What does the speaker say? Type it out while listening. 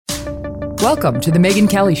Welcome to The Meghan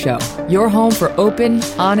Kelly Show, your home for open,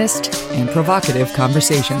 honest, and provocative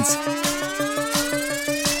conversations.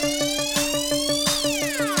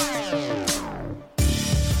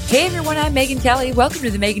 Hey everyone, I'm Meghan Kelly. Welcome to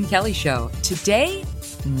The Meghan Kelly Show. Today,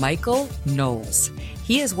 Michael Knowles.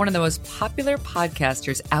 He is one of the most popular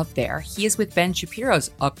podcasters out there. He is with Ben Shapiro's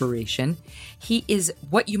operation. He is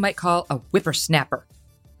what you might call a whippersnapper.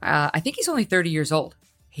 I think he's only 30 years old.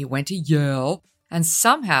 He went to Yale and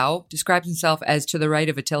somehow describes himself as to the right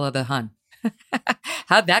of Attila the Hun.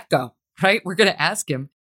 How'd that go? Right? We're going to ask him.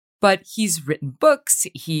 But he's written books.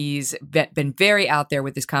 He's been very out there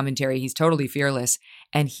with his commentary. He's totally fearless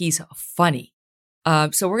and he's funny.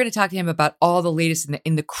 So we're going to talk to him about all the latest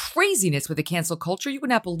in the craziness with the cancel culture. You would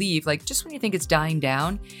not believe, like, just when you think it's dying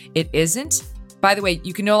down, it isn't. By the way,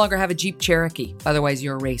 you can no longer have a Jeep Cherokee. Otherwise,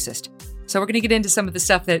 you're a racist. So we're going to get into some of the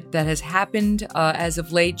stuff that has happened as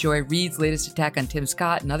of late. Joy Reid's latest attack on Tim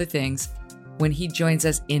Scott and other things when he joins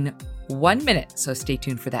us in 1 minute. So stay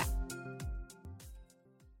tuned for that.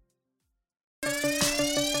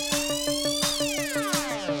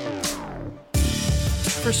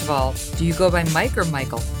 First of all, do you go by Mike or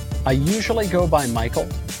Michael? I usually go by Michael,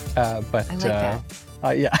 but I like that.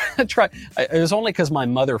 Yeah, it was only because my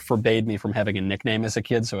mother forbade me from having a nickname as a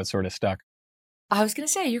kid, so it sort of stuck. I was going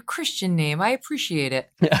to say your Christian name. I appreciate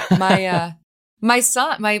it. My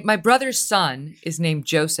brother's son is named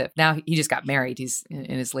Joseph. Now he just got married. He's in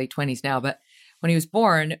his late 20s now. But when he was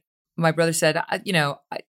born, my brother said,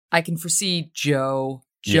 I can foresee Joe,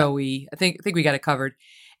 Joey. I think we got it covered.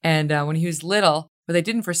 And when he was little, what they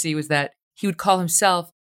didn't foresee was that he would call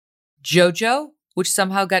himself Jojo, which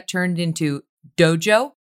somehow got turned into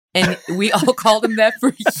Dojo. And we all called him that for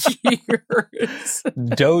years.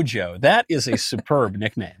 Dojo. That is a superb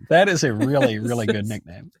nickname. That is a really, really good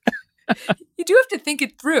nickname. You do have to think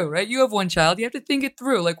it through, right? You have one child. You have to think it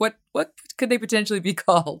through. Like, what could they potentially be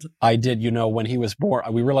called? I did. When he was born,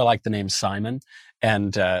 we really liked the name Simon.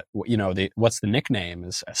 And, what's the nickname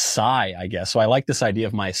is Cy, I guess. So I like this idea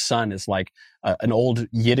of my son as like an old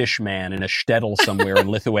Yiddish man in a shtetl somewhere in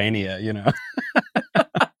Lithuania,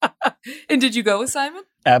 And did you go with Simon?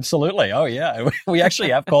 Absolutely. Oh, yeah. We actually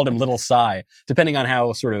have called him Little Cy, depending on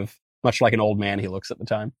how sort of much like an old man he looks at the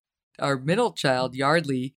time. Our middle child,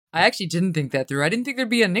 Yardley, I actually didn't think that through. I didn't think there'd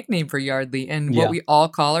be a nickname for Yardley. And what we all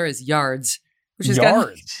call her is Yards. Which is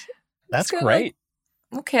Yards. That's great.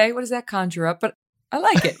 Okay, what does that conjure up? But I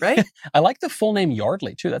like it, right? I like the full name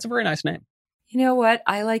Yardley, too. That's a very nice name. You know what?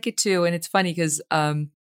 I like it, too. And it's funny because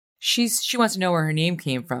she wants to know where her name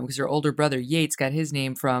came from because her older brother, Yates, got his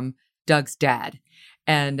name from Doug's dad.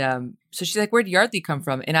 And so she's like, where did Yardley come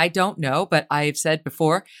from? And I don't know, but I've said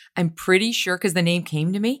before, I'm pretty sure because the name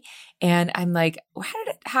came to me. And I'm like,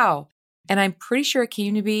 how? And I'm pretty sure it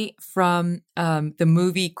came to me from the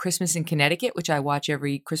movie Christmas in Connecticut, which I watch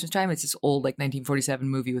every Christmas time. It's this old, like 1947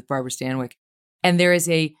 movie with Barbara Stanwyck. And there is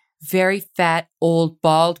a very fat, old,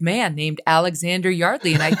 bald man named Alexander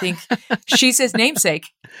Yardley. And I think she's his namesake.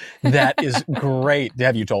 That is great.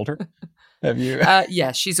 Have you told her? Have you?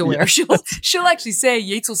 Yeah, she's aware. Yeah. She'll actually say,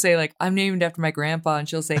 Yates will say, like, I'm named after my grandpa. And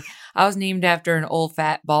she'll say, I was named after an old,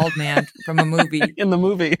 fat, bald man from a movie. In the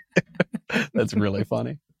movie. That's really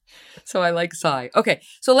funny. So I like Cy. Okay,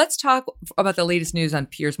 so let's talk about the latest news on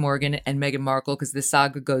Piers Morgan and Meghan Markle because this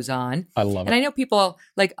saga goes on. I love it. And I know people,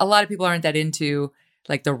 like a lot of people aren't that into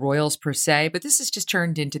like the royals per se, but this has just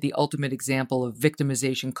turned into the ultimate example of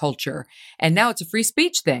victimization culture. And now it's a free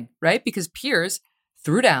speech thing, right? Because Piers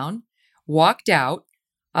threw down, walked out,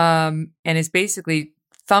 and has basically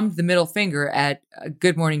thumbed the middle finger at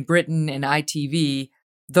Good Morning Britain and ITV,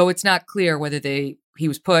 though it's not clear whether he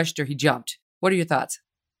was pushed or he jumped. What are your thoughts?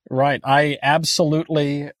 Right. I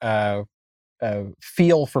absolutely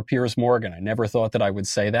feel for Piers Morgan. I never thought that I would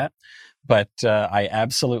say that, but I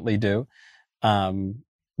absolutely do.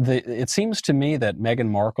 It seems to me that Meghan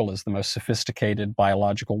Markle is the most sophisticated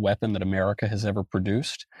biological weapon that America has ever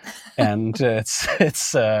produced. And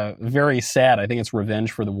it's very sad. I think it's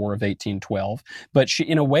revenge for the War of 1812. But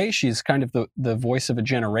in a way, she's kind of the voice of a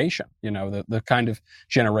generation, the kind of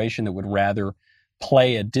generation that would rather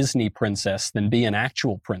play a Disney princess than be an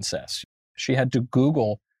actual princess. She had to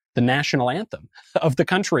Google the national anthem of the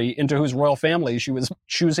country into whose royal family she was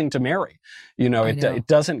choosing to marry. It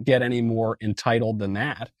doesn't get any more entitled than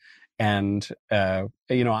that. And,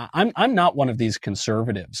 I'm not one of these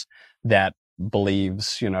conservatives that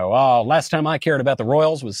believes, last time I cared about the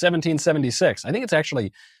royals was 1776. I think it's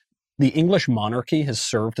actually the English monarchy has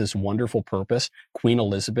served this wonderful purpose. Queen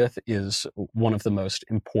Elizabeth is one of the most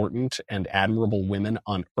important and admirable women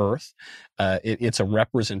on earth. It's a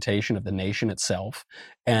representation of the nation itself.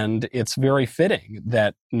 And it's very fitting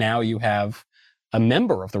that now you have a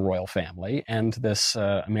member of the royal family and this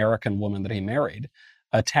American woman that he married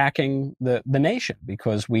attacking the nation,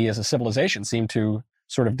 because we as a civilization seem to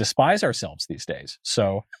sort of despise ourselves these days.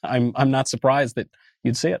 So I'm not surprised that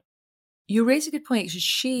you'd see it. You raise a good point.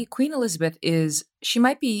 Queen Elizabeth she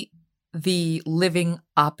might be the living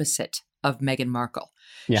opposite of Meghan Markle.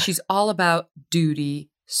 Yeah. She's all about duty,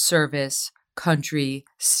 service, country,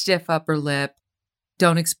 stiff upper lip,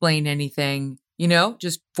 don't explain anything,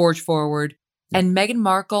 just forge forward. Yeah. And Meghan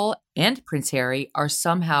Markle and Prince Harry are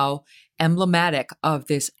somehow emblematic of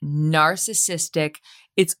this narcissistic,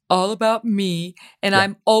 it's all about me, and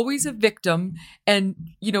I'm always a victim, and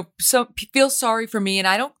feel sorry for me, and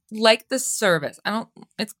I don't like the service.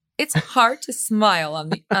 It's hard to smile on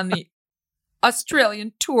the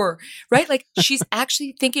Australian tour, right? Like, she's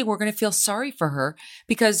actually thinking we're going to feel sorry for her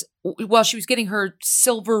because while she was getting her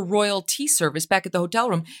silver royal tea service back at the hotel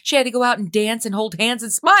room, she had to go out and dance and hold hands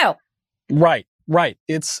and smile. Right.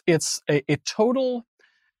 It's a total.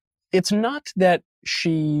 It's not that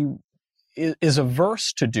she is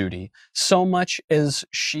averse to duty so much as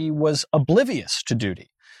she was oblivious to duty.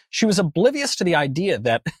 She was oblivious to the idea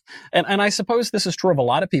that, and I suppose this is true of a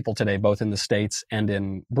lot of people today, both in the States and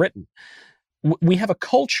in Britain. We have a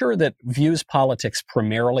culture that views politics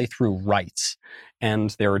primarily through rights.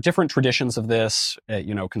 And there are different traditions of this.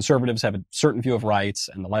 Conservatives have a certain view of rights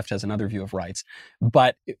and the left has another view of rights.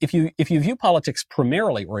 But if you view politics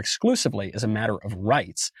primarily or exclusively as a matter of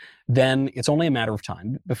rights, then it's only a matter of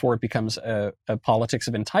time before it becomes a politics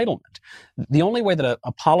of entitlement. The only way that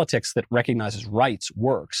a politics that recognizes rights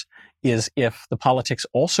works is if the politics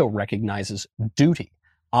also recognizes duty,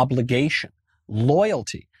 obligation,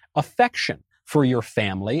 loyalty, affection for your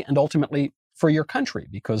family, and ultimately for your country,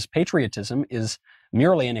 because patriotism is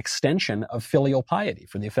merely an extension of filial piety,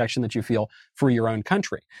 for the affection that you feel for your own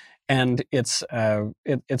country. And it's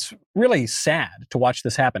really sad to watch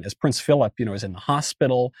this happen as Prince Philip, is in the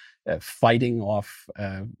hospital fighting off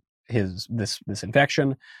this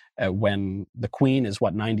infection. When the Queen is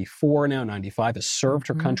 94 now, 95, has served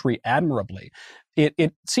her country admirably.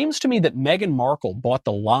 It seems to me that Meghan Markle bought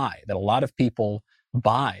the lie that a lot of people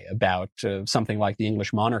buy about something like the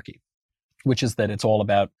English monarchy, which is that it's all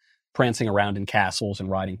about prancing around in castles and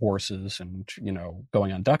riding horses and,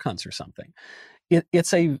 going on duck hunts or something.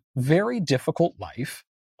 It's a very difficult life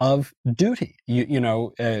of duty. You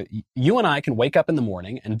and I can wake up in the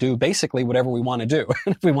morning and do basically whatever we want to do.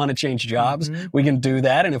 If we want to change jobs, we can do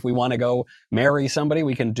that. And if we want to go marry somebody,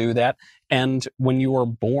 we can do that. And when you are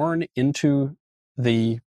born into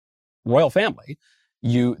the royal family,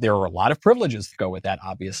 there are a lot of privileges that go with that,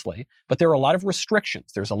 obviously, but there are a lot of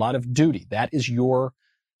restrictions. There's a lot of duty. That is your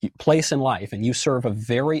place in life, and you serve a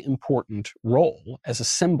very important role as a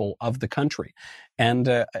symbol of the country. And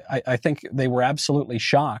I think they were absolutely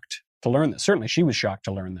shocked to learn this. Certainly she was shocked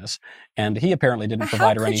to learn this, and he apparently didn't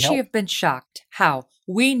provide her any help. How could she have been shocked? How?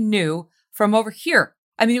 We knew from over here.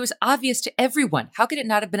 I mean, it was obvious to everyone. How could it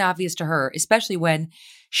not have been obvious to her, especially when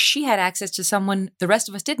she had access to someone the rest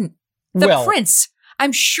of us didn't? The prince.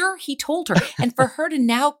 I'm sure he told her. And for her to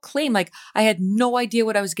now claim, like, I had no idea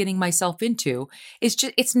what I was getting myself into,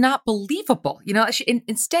 it's not believable.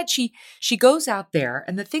 Instead, she goes out there.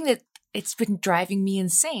 And the thing that it's been driving me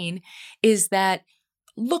insane is that,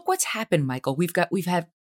 look what's happened, Michael. We have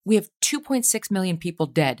 2.6 million people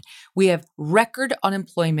dead. We have record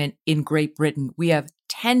unemployment in Great Britain. We have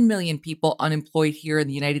 10 million people unemployed here in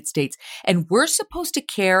the United States. And we're supposed to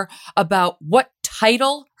care about what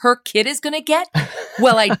title her kid is going to get?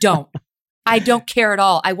 Well, I don't. I don't care at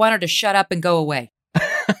all. I want her to shut up and go away.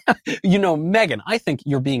 Meghan, I think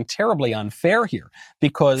you're being terribly unfair here,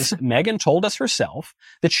 because Meghan told us herself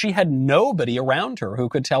that she had nobody around her who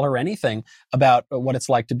could tell her anything about what it's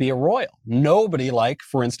like to be a royal. Nobody like,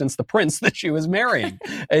 for instance, the prince that she was marrying.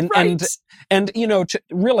 And, right. and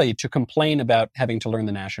to complain about having to learn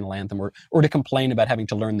the national anthem or to complain about having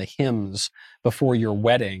to learn the hymns before your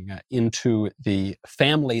wedding into the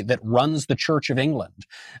family that runs the Church of England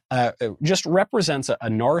just represents a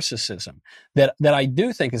narcissism that I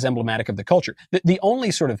do think is emblematic of the culture. The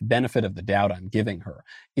only sort of benefit of the doubt I'm giving her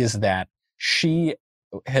is that she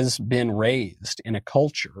has been raised in a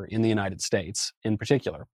culture in the United States in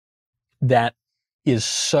particular that is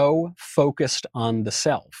so focused on the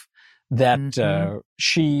self that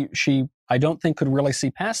she I don't think could really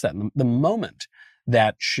see past that. The moment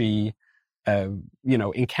that she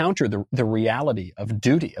encounter the reality of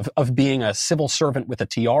duty, of being a civil servant with a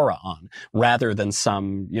tiara on, rather than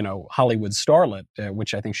some, Hollywood starlet,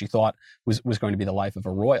 which I think she thought was going to be the life of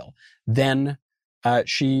a royal, then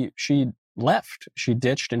she left. She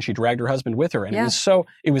ditched, and she dragged her husband with her. And it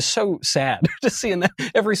was so sad to see. And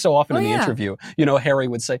every so often in the interview, Harry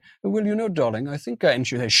would say, "Well, darling, I think," and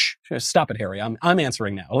she'd say, "Shh, stop it, Harry. I'm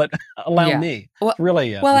answering now. Allow me." Well,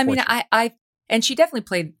 really. I mean, and she definitely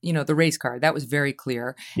played, the race card. That was very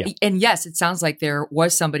clear. Yeah. And yes, it sounds like there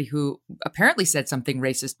was somebody who apparently said something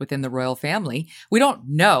racist within the royal family. We don't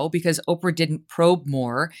know because Oprah didn't probe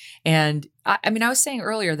more. And I was saying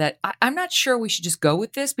earlier that I'm not sure we should just go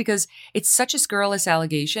with this because it's such a scurrilous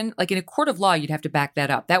allegation. Like in a court of law, you'd have to back that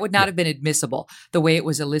up. That would not have been admissible the way it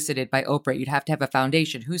was elicited by Oprah. You'd have to have a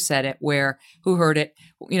foundation. Who said it, where, who heard it,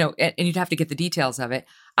 and you'd have to get the details of it.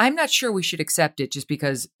 I'm not sure we should accept it just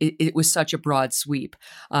because it was such a broad sweep.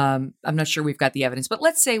 I'm not sure we've got the evidence, but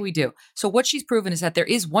let's say we do. So what she's proven is that there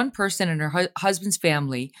is one person in her husband's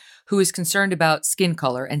family who is concerned about skin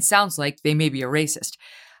color and sounds like they may be a racist.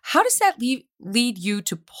 How does that lead you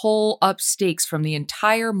to pull up stakes from the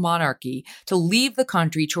entire monarchy, to leave the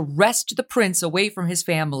country, to wrest the prince away from his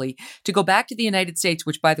family, to go back to the United States,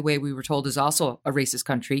 which, by the way, we were told is also a racist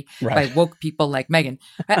country by woke people like Meghan?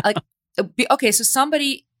 Okay, so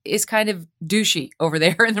somebody is kind of douchey over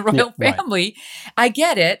there in the royal family. Right. I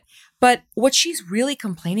get it. But what she's really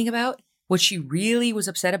complaining about, what she really was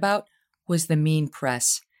upset about, was the mean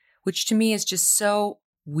press, which to me is just so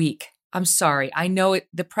weak. I'm sorry. I know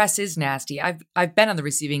the press is nasty. I've been on the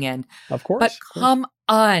receiving end. Of course. But come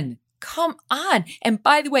on. And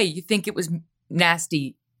by the way, you think it was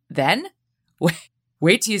nasty then?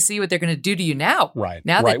 Wait till you see what they're going to do to you now. Right.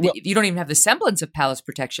 Now that you don't even have the semblance of palace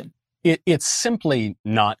protection. It's simply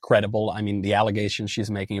not credible. I mean, the allegations she's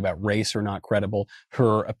making about race are not credible.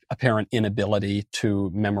 Her apparent inability to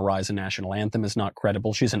memorize a national anthem is not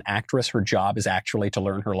credible. She's an actress. Her job is actually to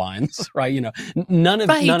learn her lines, right? None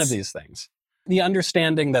of these things. The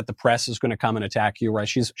understanding that the press is going to come and attack you, right?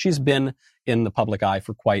 She's been in the public eye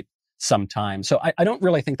for quite some time. So I don't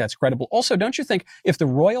really think that's credible. Also, don't you think if the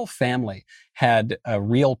royal family had a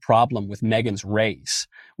real problem with Meghan's race,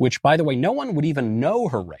 which, by the way, no one would even know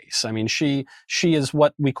her race. I mean, she is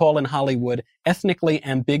what we call in Hollywood ethnically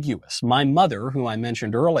ambiguous. My mother, who I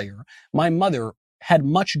mentioned earlier, had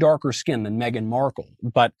much darker skin than Meghan Markle.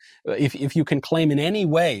 But if you can claim in any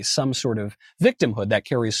way some sort of victimhood, that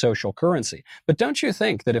carries social currency. But don't you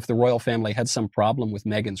think that if the royal family had some problem with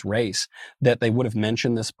Meghan's race, that they would have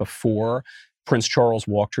mentioned this before Prince Charles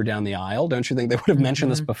walked her down the aisle? Don't you think they would have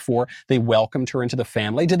mentioned this before they welcomed her into the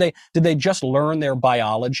family? Did they just learn their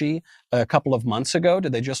biology a couple of months ago?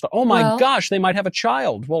 Did they just, gosh, they might have a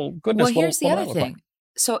child? Well, goodness. Well, here's the other thing.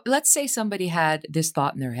 So let's say somebody had this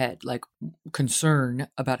thought in their head, like concern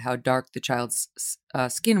about how dark the child's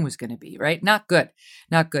skin was going to be, right? Not good.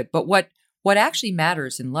 But what actually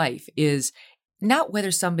matters in life is not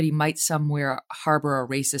whether somebody might somewhere harbor a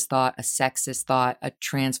racist thought, a sexist thought, a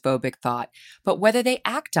transphobic thought, but whether they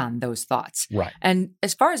act on those thoughts. Right. And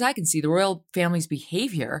as far as I can see, the royal family's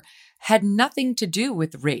behavior had nothing to do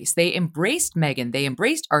with race. They embraced Meghan. They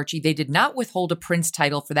embraced Archie. They did not withhold a prince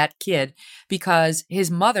title for that kid because his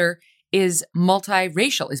mother is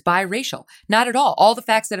multiracial, is biracial. Not at all. All the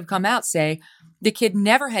facts that have come out say the kid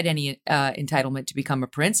never had any entitlement to become a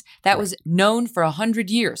prince. That was known for 100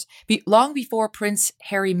 years. Long before Prince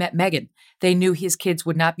Harry met Meghan, they knew his kids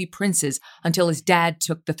would not be princes until his dad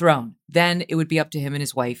took the throne. Then it would be up to him and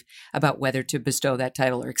his wife about whether to bestow that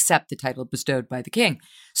title or accept the title bestowed by the king.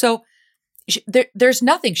 So there's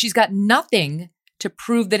nothing. She's got nothing to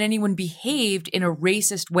prove that anyone behaved in a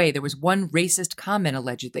racist way. There was one racist comment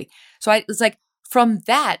allegedly. So it's like from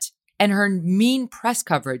that and her mean press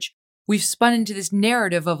coverage, we've spun into this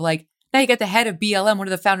narrative of like, now you got the head of BLM, one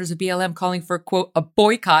of the founders of BLM, calling for, quote, a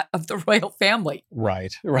boycott of the royal family.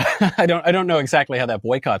 Right. I don't know exactly how that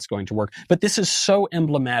boycott's going to work, but this is so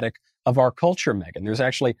emblematic of our culture, Meghan. There's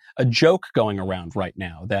actually a joke going around right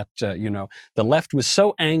now that, the left was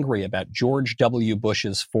so angry about George W.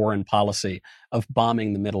 Bush's foreign policy of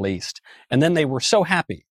bombing the Middle East. And then they were so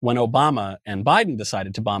happy when Obama and Biden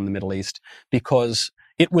decided to bomb the Middle East because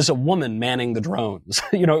it was a woman manning the drones.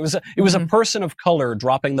 It was a person of color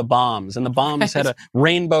dropping the bombs, and the bombs had a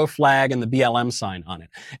rainbow flag and the BLM sign on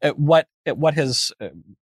it. What has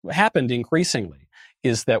happened increasingly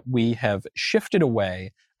is that we have shifted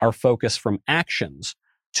away our focus from actions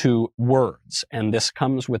to words. And this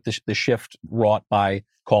comes with the shift wrought by,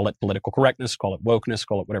 call it political correctness, call it wokeness,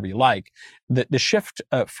 call it whatever you like, the shift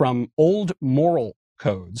from old moral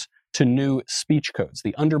codes to new speech codes,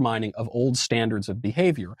 the undermining of old standards of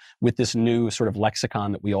behavior with this new sort of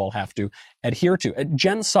lexicon that we all have to adhere to.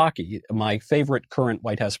 Jen Psaki, my favorite current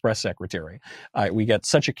White House press secretary, we get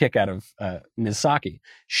such a kick out of Ms. Psaki.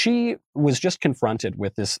 She was just confronted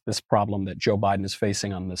with this problem that Joe Biden is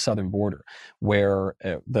facing on the southern border, where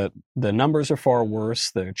the numbers are far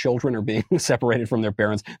worse. The children are being separated from their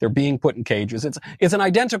parents. They're being put in cages. It's an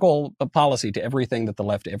identical policy to everything that the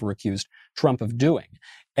left ever accused Trump of doing.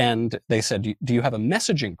 And they said, do you have a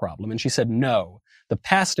messaging problem? And she said, no, the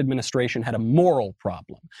past administration had a moral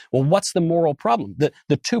problem. Well, what's the moral problem?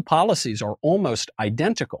 The two policies are almost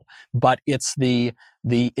identical, but it's the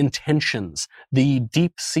intentions, the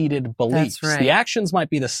deep-seated beliefs. That's right. The actions might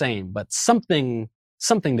be the same, but something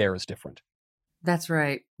there is different. That's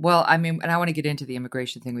right. Well, I mean, and I want to get into the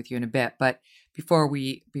immigration thing with you in a bit, but before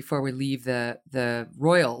we leave the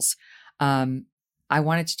royals, I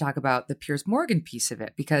wanted to talk about the Piers Morgan piece of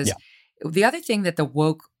it, because the other thing that the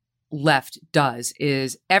woke left does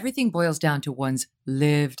is everything boils down to one's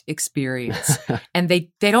lived experience, and they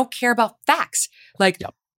don't care about facts, like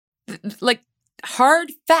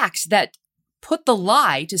hard facts that put the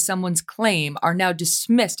lie to someone's claim are now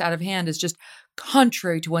dismissed out of hand as just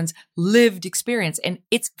contrary to one's lived experience. And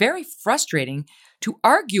it's very frustrating to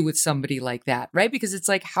argue with somebody like that, right? Because it's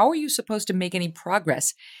like, how are you supposed to make any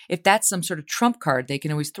progress if that's some sort of trump card they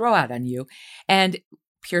can always throw out on you? And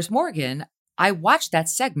Piers Morgan, I watched that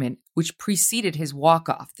segment, which preceded his walk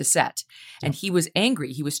off the set, and he was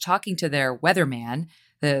angry. He was talking to their weatherman,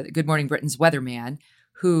 the Good Morning Britain's weatherman,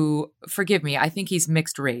 who, forgive me, I think he's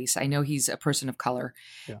mixed race. I know he's a person of color.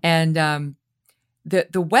 Yeah. And the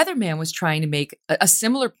weatherman was trying to make a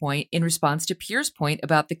similar point in response to Piers' point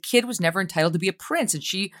about the kid was never entitled to be a prince, and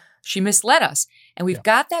she misled us. And we've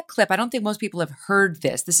got that clip. I don't think most people have heard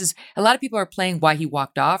this. This is, a lot of people are playing why he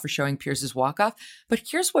walked off or showing Piers's walk off, but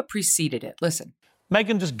here's what preceded it. Listen.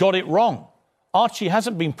 Meghan just got it wrong. Archie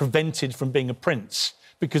hasn't been prevented from being a prince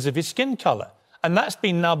because of his skin colour. And that's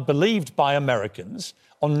been now believed by Americans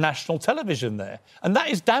on national television there. And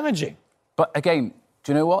that is damaging. But again,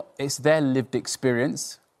 do you know what? It's their lived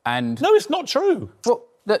experience, and no, it's not true. Well,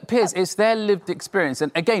 look, Piers, it's their lived experience,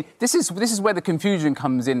 and again, this is where the confusion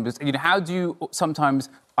comes in. Because, you know, how do you sometimes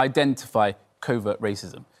identify covert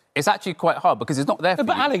racism? It's actually quite hard because it's not there. No,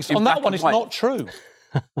 but you. Alex, on that one, it's not true.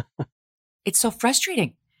 It's so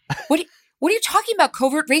frustrating. What are you talking about?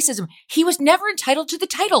 Covert racism? He was never entitled to the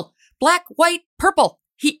title. Black, white, purple.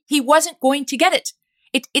 He wasn't going to get it.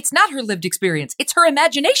 It's not her lived experience. It's her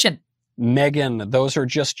imagination. Meghan, those are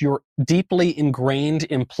just your deeply ingrained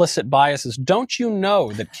implicit biases. Don't you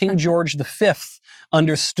know that King George V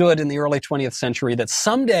understood in the early 20th century that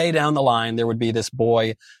someday down the line there would be this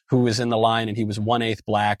boy who was in the line and he was 1/8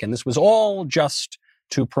 black, and this was all just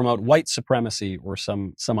to promote white supremacy or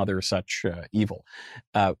some other such evil.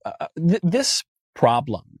 This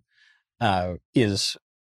problem is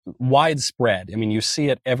widespread. I mean, you see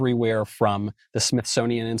it everywhere, from the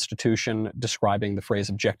Smithsonian Institution describing the phrase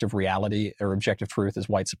objective reality or objective truth as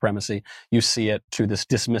white supremacy. You see it to this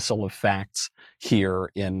dismissal of facts here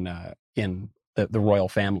in the royal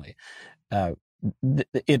family.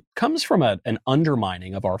 It comes from an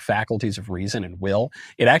undermining of our faculties of reason and will.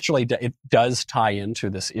 It does tie into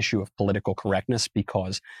this issue of political correctness,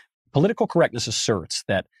 because political correctness asserts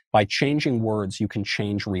that by changing words, you can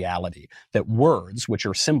change reality. That words, which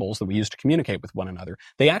are symbols that we use to communicate with one another,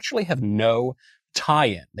 they actually have no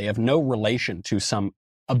tie-in. They have no relation to some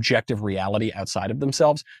objective reality outside of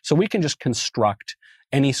themselves. So we can just construct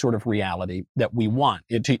any sort of reality that we want.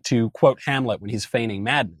 To quote Hamlet when he's feigning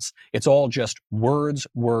madness, it's all just words,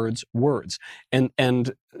 words, words.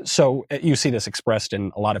 And so you see this expressed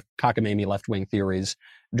in a lot of cockamamie left-wing theories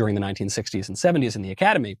during the 1960s and 70s in the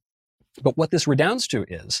academy. But what this redounds to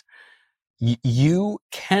is, you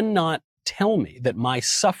cannot tell me that my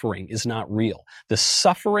suffering is not real. The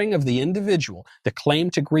suffering of the individual, the claim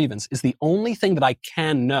to grievance, is the only thing that I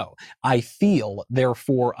can know. I feel,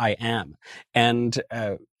 therefore I am. And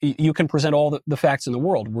you can present all the facts in the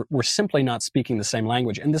world. We're simply not speaking the same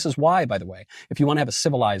language. And this is why, by the way, if you want to have a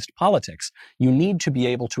civilized politics, you need to be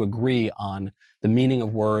able to agree on the meaning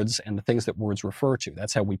of words and the things that words refer to.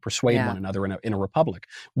 That's how we persuade one another in a republic.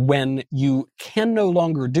 When you can no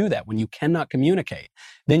longer do that, when you cannot communicate,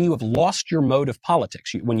 then you have lost your mode of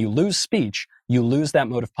politics. When you lose speech, you lose that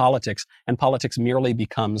mode of politics, and politics merely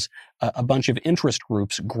becomes a bunch of interest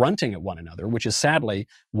groups grunting at one another, which is sadly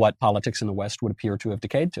what politics in the West would appear to have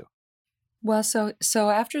decayed to. Well, so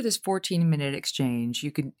after this 14-minute exchange, you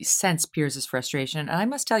can sense Piers's frustration, and I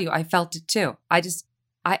must tell you, I felt it too.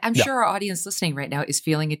 I'm sure our audience listening right now is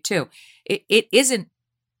feeling it too. It isn't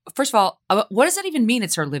first of all, what does that even mean?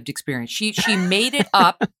 It's her lived experience. She made it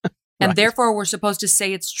up. And Right. therefore, we're supposed to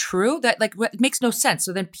say it's true? That it makes no sense.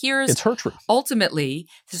 So then Piers... It's her truth. Ultimately,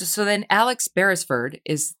 so then Alex Beresford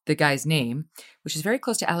is the guy's name, which is very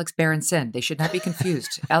close to Alex Berenson. They should not be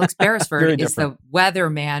confused. Alex Beresford is the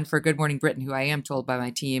weatherman for Good Morning Britain, who I am told by my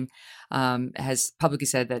team has publicly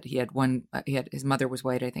said that his mother was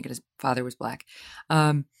white, I think, and his father was black.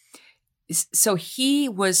 So he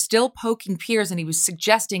was still poking Piers, and he was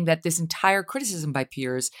suggesting that this entire criticism by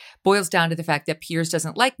Piers boils down to the fact that Piers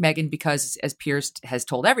doesn't like Meghan because, as Piers has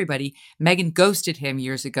told everybody, Meghan ghosted him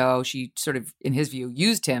years ago. She sort of, in his view,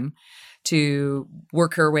 used him to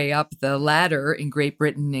work her way up the ladder in Great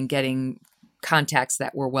Britain and getting contacts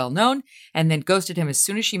that were well known, and then ghosted him as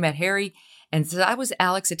soon as she met Harry. And so that was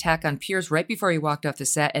Alex's attack on Piers right before he walked off the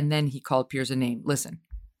set, and then he called Piers a name. Listen.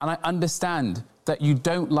 And I understand that you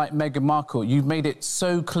don't like Meghan Markle. You've made it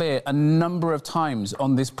so clear a number of times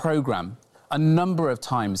on this programme, a number of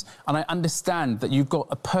times. And I understand that you've got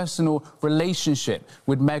a personal relationship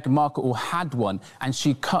with Meghan Markle, or had one, and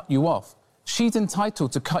she cut you off. She's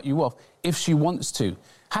entitled to cut you off if she wants to.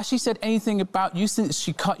 Has she said anything about you since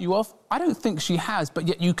she cut you off? I don't think she has, but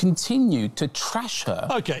yet you continue to trash her.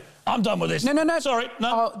 OK, I'm done with this. No. Sorry,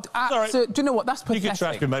 no. Sorry. So, do you know what? That's pathetic. You can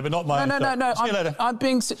trash me, maybe not mine. No. See you later. I'm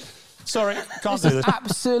being... Sorry, can't do this.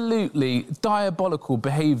 Absolutely diabolical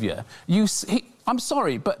behaviour. I'm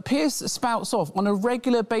sorry, but Piers spouts off on a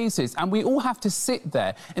regular basis, and we all have to sit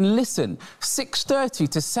there and listen. 6:30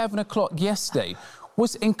 to 7 o'clock yesterday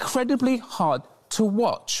was incredibly hard to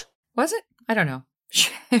watch. Was it? I don't know.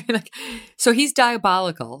 So he's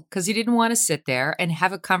diabolical because he didn't want to sit there and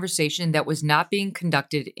have a conversation that was not being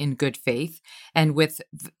conducted in good faith and with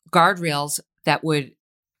guardrails that would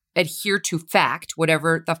adhere to fact,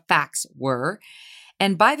 whatever the facts were.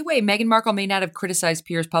 And by the way, Meghan Markle may not have criticized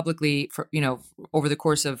Piers publicly for, over the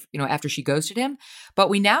course of, after she ghosted him, but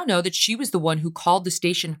we now know that she was the one who called the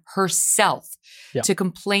station herself to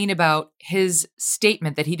complain about his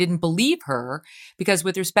statement that he didn't believe her, because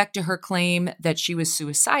with respect to her claim that she was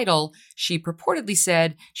suicidal, she purportedly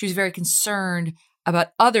said she was very concerned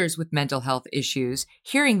about others with mental health issues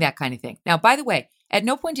hearing that kind of thing. Now, by the way, at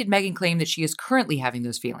no point did Meghan claim that she is currently having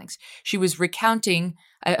those feelings. She was recounting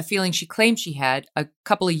a feeling she claimed she had a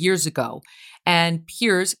couple of years ago. And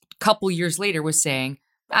Piers, a couple years later, was saying,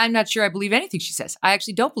 I'm not sure I believe anything she says. I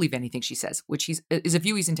actually don't believe anything she says, which is a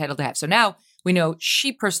view he's entitled to have. So now we know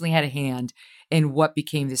she personally had a hand in what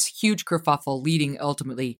became this huge kerfuffle leading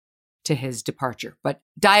ultimately to his departure. But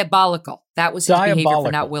diabolical. That was his behavior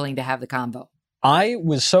for not willing to have the convo. I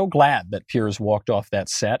was so glad that Piers walked off that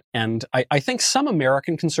set, and I think some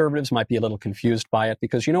American conservatives might be a little confused by it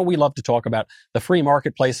because, we love to talk about the free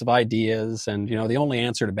marketplace of ideas and, the only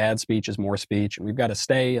answer to bad speech is more speech, and we've got to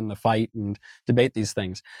stay in the fight and debate these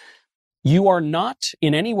things. You are not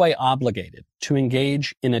in any way obligated to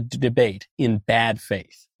engage in a debate in bad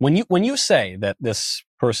faith. When you say that this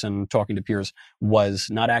person talking to Piers was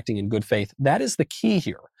not acting in good faith, that is the key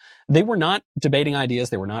here. They were not debating ideas.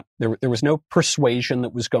 There was no persuasion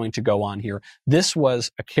that was going to go on here. This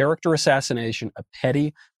was a character assassination, a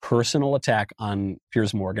petty personal attack on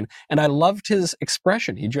Piers Morgan. And I loved his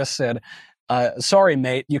expression. He just said, sorry,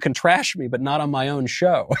 mate, you can trash me, but not on my own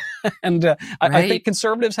show. And I think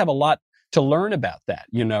conservatives have a lot to learn about that.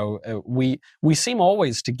 We seem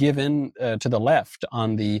always to give in to the left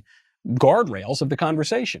on the guardrails of the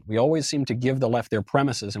conversation. We always seem to give the left their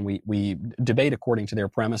premises, and we debate according to their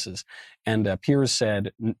premises. And Piers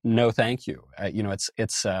said, "No, thank you.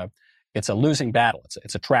 It's a losing battle.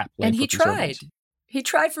 It's a trap." And he tried. He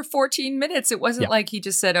tried for 14 minutes. It wasn't like he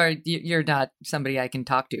just said, "All right, you're not somebody I can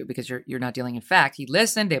talk to because you're not dealing in fact." He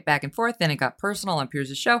listened, it back and forth, then it got personal on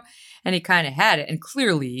Piers' show, and he kind of had it. And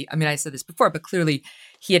clearly, I said this before, but clearly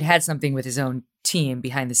he had something with his own team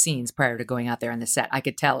behind the scenes prior to going out there on the set. I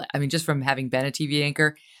could tell it. just from having been a TV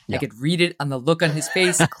anchor, I could read it on the look on his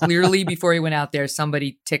face. Clearly, before he went out there,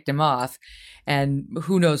 somebody ticked him off. And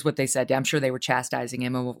who knows what they said. I'm sure they were chastising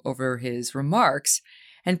him over his remarks.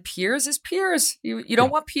 And Piers is Piers. You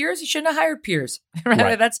don't want Piers? You shouldn't have hired Piers.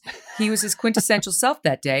 Right? He was his quintessential self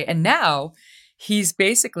that day. And now he's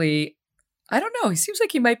basically, I don't know, he seems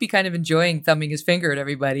like he might be kind of enjoying thumbing his finger at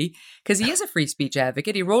everybody because he is a free speech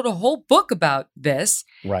advocate. He wrote a whole book about this.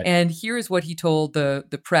 Right. And here is what he told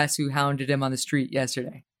the press who hounded him on the street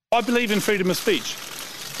yesterday. I believe in freedom of speech.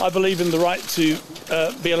 I believe in the right to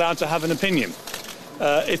be allowed to have an opinion.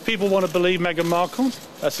 If people want to believe Meghan Markle,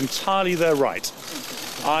 that's entirely their right.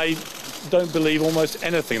 I don't believe almost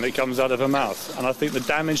anything that comes out of her mouth. And I think the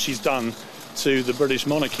damage she's done to the British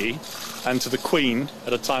monarchy and to the Queen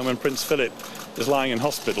at a time when Prince Philip is lying in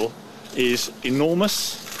hospital is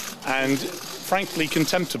enormous. and frankly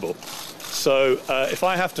contemptible. So if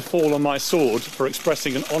I have to fall on my sword for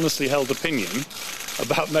expressing an honestly held opinion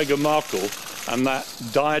about Meghan Markle and that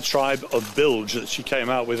diatribe of bilge that she came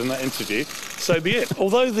out with in that interview, so be it.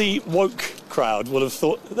 Although the woke crowd will have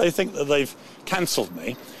thought, they think that they've cancelled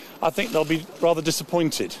me, I think they'll be rather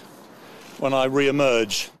disappointed when I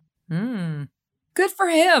re-emerge. Good for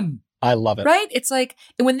him. I love it. Right? It's like,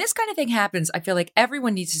 when this kind of thing happens, I feel like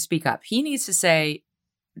everyone needs to speak up. He needs to say,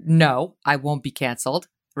 no, I won't be canceled.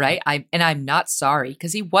 Right. I'm not sorry,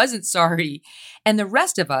 because he wasn't sorry. And the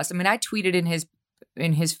rest of us, I mean, I tweeted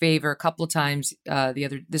in his favor a couple of times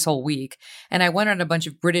this whole week. And I went on a bunch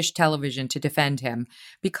of British television to defend him,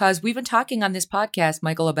 because we've been talking on this podcast,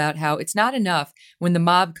 Michael, about how it's not enough when the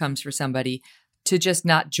mob comes for somebody to just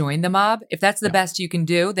not join the mob. If that's the best you can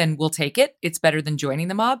do, then we'll take it. It's better than joining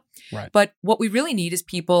the mob. Right. But what we really need is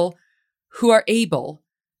people who are able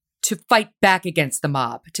to fight back against the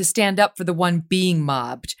mob, to stand up for the one being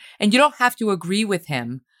mobbed. And you don't have to agree with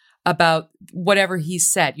him about whatever he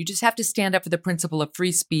said. You just have to stand up for the principle of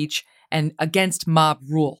free speech and against mob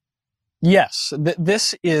rule. Yes.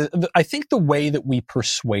 This is, I think the way that we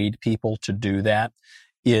persuade people to do that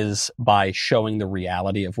is by showing the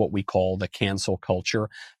reality of what we call the cancel culture.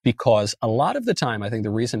 Because a lot of the time, I think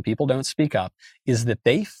the reason people don't speak up is that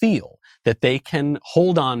they feel that they can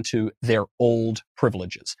hold on to their old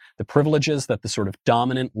privileges, the privileges that the sort of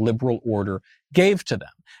dominant liberal order gave to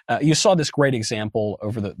them. You saw this great example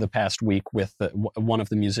over the past week with one of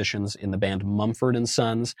the musicians in the band Mumford &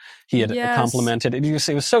 Sons. He had complimented,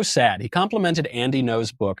 it was so sad. He complimented Andy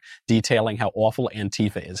Ngo's book detailing how awful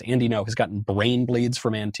Antifa is. Andy Ngo has gotten brain bleeds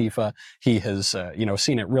from Antifa. He has,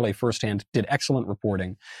 seen it really firsthand, did excellent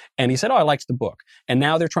reporting. And he said, I liked the book. And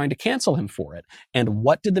now they're trying to cancel him for it. And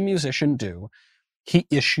what did the musician do? He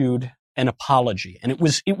issued an apology. And it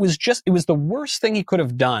was the worst thing he could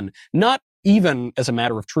have done, not even as a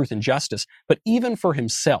matter of truth and justice, but even for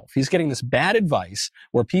himself. He's getting this bad advice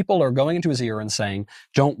where people are going into his ear and saying,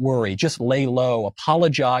 don't worry, just lay low,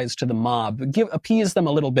 apologize to the mob, appease them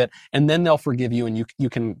a little bit, and then they'll forgive you and you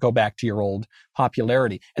can go back to your old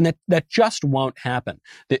popularity. And that just won't happen.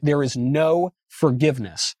 There is no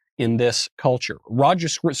forgiveness in this culture.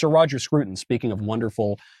 Sir Roger Scruton, speaking of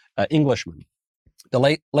wonderful Englishmen, the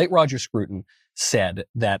late Roger Scruton said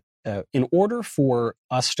that in order for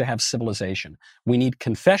us to have civilization, we need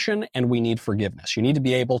confession and we need forgiveness. You need to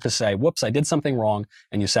be able to say, whoops, I did something wrong,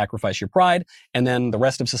 and you sacrifice your pride. And then the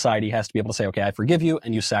rest of society has to be able to say, okay, I forgive you,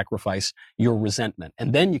 and you sacrifice your resentment.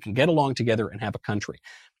 And then you can get along together and have a country.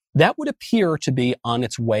 That would appear to be on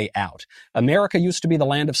its way out. America used to be the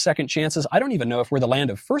land of second chances. I don't even know if we're the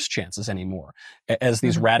land of first chances anymore, as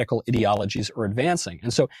these radical ideologies are advancing.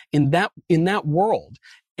 And so in that world,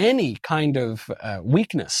 any kind of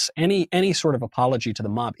weakness, any sort of apology to the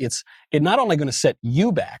mob, it's not only going to set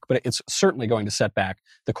you back, but it's certainly going to set back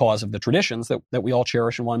the cause of the traditions that we all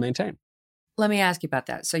cherish and want to maintain. Let me ask you about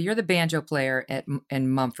that. So you're the banjo player in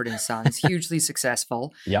Mumford & Sons, hugely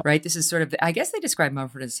successful, right? This is sort of, I guess they describe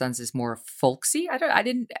Mumford & Sons as more folksy. I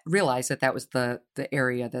didn't realize that was the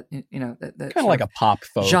area that, the kind of like a pop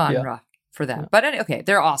folk genre for that. But okay,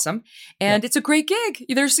 they're awesome. And it's a great gig.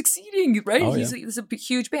 They're succeeding, right? He's a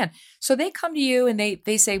huge band. So they come to you and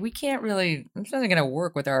they say, we can't really, it's not going to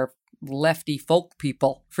work with our lefty folk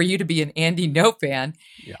people for you to be an Andy Ngo fan.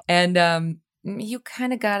 Yeah. And, you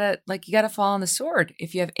kind of gotta fall on the sword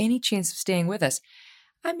if you have any chance of staying with us.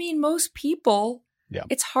 I mean, most people,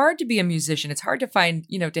 it's hard to be a musician. It's hard to find,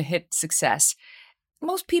 to hit success.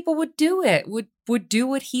 Most people would do it, would do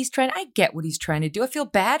what he's trying. I get what he's trying to do. I feel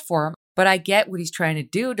bad for him, but I get what he's trying to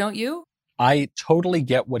do. Don't you? I totally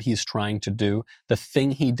get what he's trying to do. The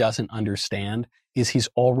thing he doesn't understand is he's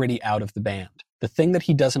already out of the band. The thing that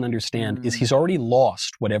he doesn't understand is he's already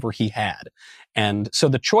lost whatever he had. And so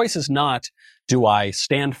the choice is not, do I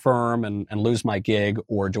stand firm and lose my gig,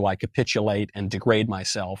 or do I capitulate and degrade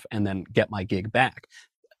myself and then get my gig back?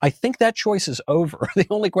 I think that choice is over. The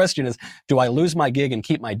only question is, do I lose my gig and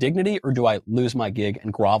keep my dignity, or do I lose my gig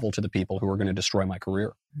and grovel to the people who are going to destroy my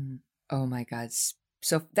career? Oh my God.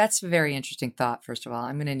 So that's a very interesting thought, first of all.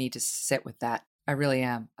 I'm going to need to sit with that. I really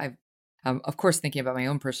am. I'm, of course, thinking about my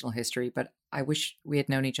own personal history, but I wish we had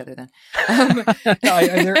known each other then.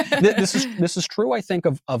 This is true, I think,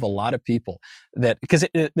 of a lot of people, that because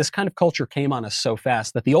this kind of culture came on us so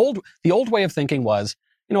fast that the old way of thinking was,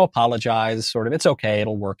 apologize, sort of, it's okay,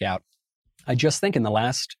 it'll work out. I just think in the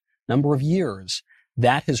last number of years,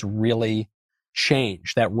 that has really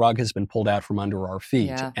changed. That rug has been pulled out from under our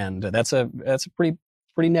feet, and that's a pretty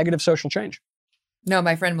negative social change. No,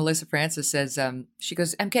 my friend Melissa Francis says, she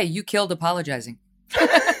goes, MK, you killed apologizing.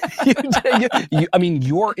 I mean,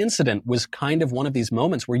 your incident was kind of one of these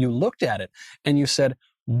moments where you looked at it and you said,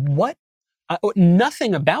 what?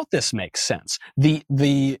 Nothing about this makes sense.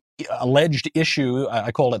 The alleged issue,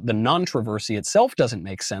 I call it the non-traversy itself, doesn't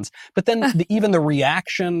make sense. But then even the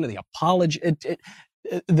reaction, the apology,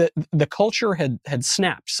 the culture had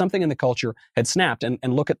snapped. Something in the culture had snapped, and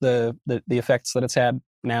look at the effects that it's had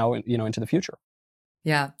now, into the future.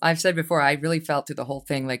 Yeah, I've said before, I really felt through the whole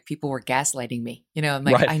thing like people were gaslighting me. I'm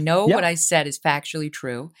like, Right. I know Yeah. what I said is factually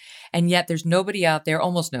true, and yet there's nobody out there,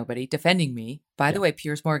 almost nobody, defending me. By the way,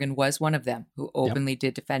 Piers Morgan was one of them who openly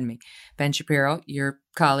did defend me. Ben Shapiro, your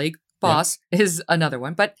colleague, boss, is another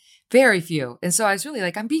one, but very few. And so I was really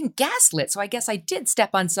like, I'm being gaslit. So I guess I did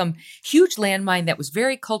step on some huge landmine that was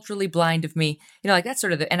very culturally blind of me. Like that's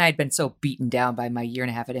sort of and I had been so beaten down by my year and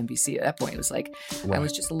a half at NBC. At that point, it was like, I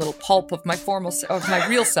was just a little pulp of my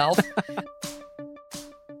real self.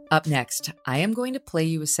 Up next, I am going to play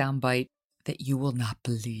you a soundbite that you will not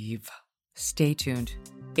believe. Stay tuned.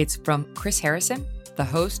 It's from Chris Harrison, the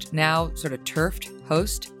host, now sort of turfed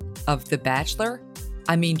host of The Bachelor.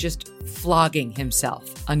 I mean, just flogging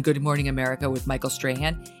himself on Good Morning America with Michael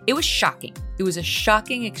Strahan. It was shocking. It was a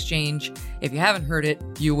shocking exchange. If you haven't heard it,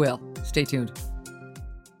 you will. Stay tuned.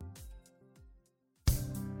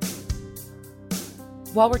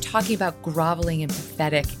 While we're talking about groveling and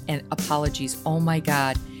pathetic and apologies, oh my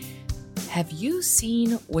God, have you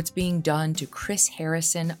seen what's being done to Chris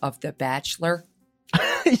Harrison of The Bachelor?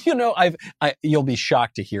 You'll be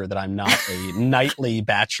shocked to hear that I'm not a nightly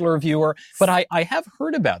Bachelor viewer, but I have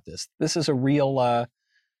heard about this. This is a real,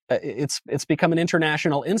 it's become an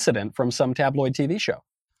international incident from some tabloid TV show.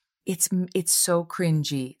 It's so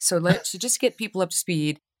cringy. So just get people up to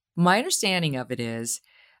speed. My understanding of it is,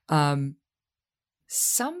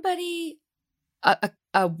 somebody,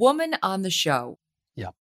 a woman on the show.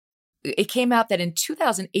 Yeah. It came out that in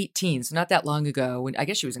 2018, so not that long ago, when I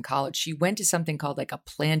guess she was in college, she went to something called like a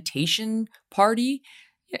plantation party.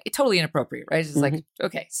 Totally inappropriate, right? It's like,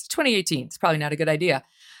 okay, it's 2018. It's probably not a good idea.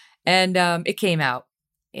 And it came out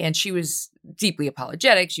and she was deeply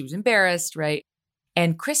apologetic. She was embarrassed, right?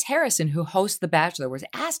 And Chris Harrison, who hosts The Bachelor, was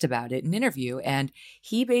asked about it in an interview. And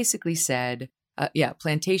he basically said,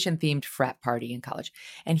 plantation-themed frat party in college.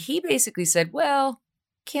 And he basically said, well,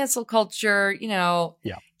 cancel culture,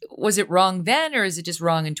 was it wrong then or is it just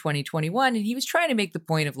wrong in 2021? And he was trying to make the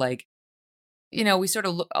point of like, we sort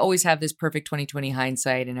of always have this perfect 2020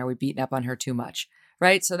 hindsight and are we beating up on her too much,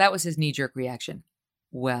 right? So that was his knee-jerk reaction.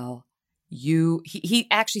 Well, he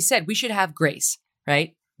actually said we should have grace,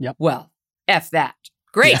 right? Yep. Well, F that.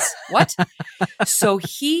 Grace. What? So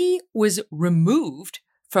he was removed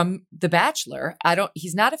from The Bachelor.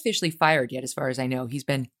 He's not officially fired yet, as far as I know. He's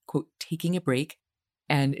been, quote, taking a break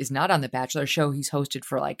and is not on The Bachelor show he's hosted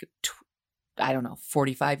for like,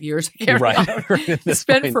 45 years. I can't remember. It's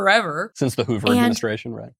been forever. Since the Hoover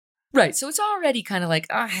administration, right? Right. So it's already kind of like,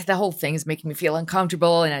 the whole thing is making me feel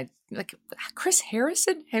uncomfortable. And Chris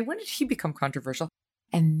Harrison? Hey, when did he become controversial?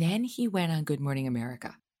 And then he went on Good Morning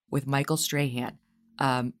America with Michael Strahan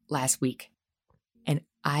last week. And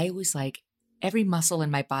I was like, every muscle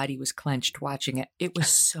in my body was clenched watching it. It was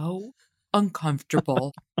so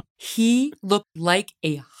uncomfortable. He looked like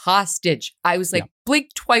a hostage. I was like,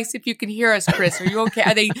 blink twice if you can hear us, Chris. Are you okay?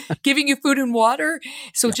 Are they giving you food and water?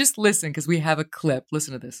 So just listen, because we have a clip.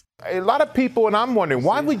 Listen to this. A lot of people, and I'm wondering,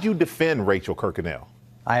 why would you defend Rachel Kirkconnell?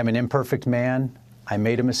 I am an imperfect man. I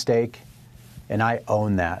made a mistake, and I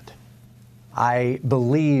own that. I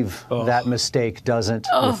believe that mistake doesn't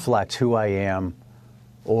reflect who I am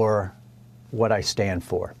or what I stand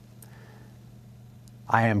for.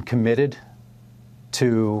 I am committed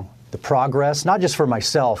to the progress, not just for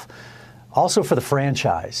myself, also for the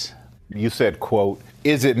franchise. You said, quote,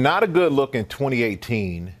 is it not a good look in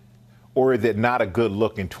 2018 or is it not a good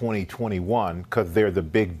look in 2021? Because there's a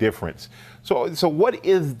big difference. So what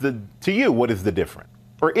is to you, what is the difference?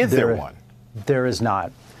 Or is there one? There is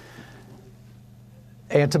not.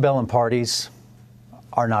 Antebellum parties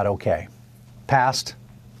are not okay. Past,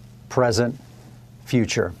 present,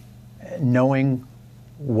 future. Knowing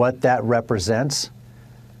what that represents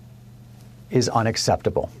is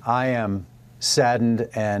unacceptable. I am saddened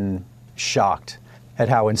and shocked at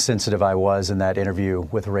how insensitive I was in that interview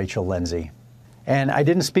with Rachel Lindsay. And I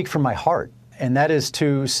didn't speak from my heart. And that is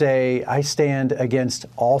to say I stand against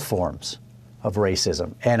all forms of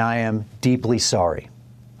racism. And I am deeply sorry.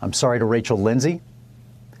 I'm sorry to Rachel Lindsay,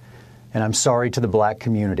 and I'm sorry to the Black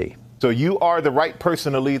community. So you are the right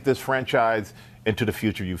person to lead this franchise into the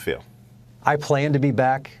future, you feel? I plan to be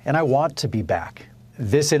back, and I want to be back.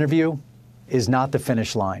 This interview is not the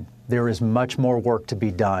finish line. There is much more work to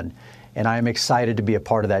be done. and I am excited to be a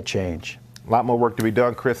part of that change. A lot more work to be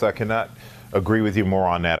done, Chris. I cannot agree with you more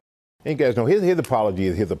on that. And you guys know his apology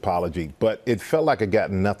is his apology, but it felt like it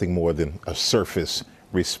got nothing more than a surface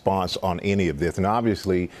response on any of this. And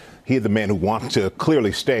obviously, he's the man who wants to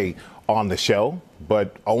clearly stay on the show,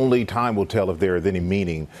 but only time will tell if there is any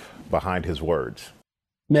meaning behind his words.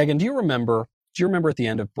 Meghan, do you remember at the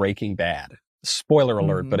end of Breaking Bad? Spoiler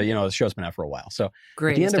alert, but the show's been out for a while. So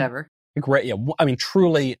greatest ever. Great, yeah. I mean,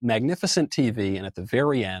 truly magnificent TV. And at the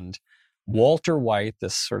very end, Walter White,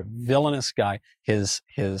 this sort of villainous guy, his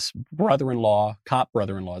brother-in-law, cop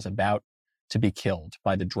brother-in-law, is about to be killed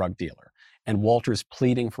by the drug dealer. And Walter's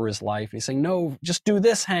pleading for his life. He's saying, no, just do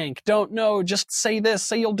this, Hank. Just say this,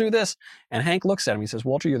 say you'll do this. And Hank looks at him. He says,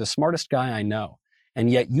 Walter, you're the smartest guy I know. And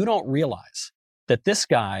yet you don't realize that this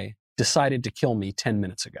guy decided to kill me 10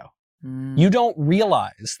 minutes ago. You don't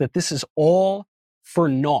realize that this is all for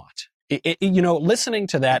naught. Listening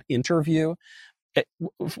to that interview,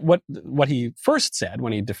 what he first said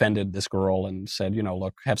when he defended this girl and said,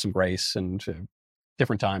 look, have some grace and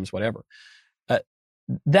different times, whatever.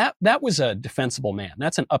 That was a defensible man.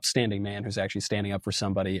 That's an upstanding man who's actually standing up for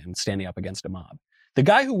somebody and standing up against a mob. The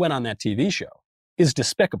guy who went on that TV show is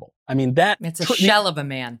despicable. I mean, it's a shell of a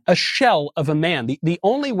man. A shell of a man. The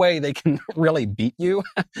only way they can really beat you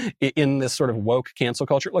in this sort of woke cancel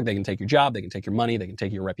culture, look, they can take your job, they can take your money, they can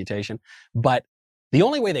take your reputation, but the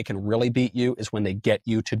only way they can really beat you is when they get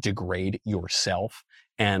you to degrade yourself.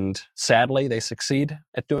 And sadly, they succeed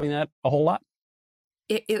at doing that a whole lot.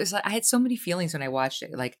 It was like, I had so many feelings when I watched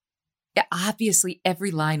it. Like, obviously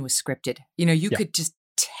every line was scripted. You could just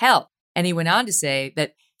tell. And he went on to say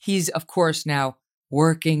that he's, of course, now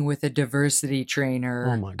working with a diversity trainer.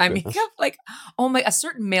 Oh my goodness. I mean, a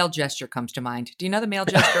certain male gesture comes to mind. Do you know the male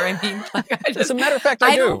gesture? I mean, as a matter of fact,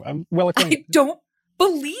 I do. I'm well acquainted. I don't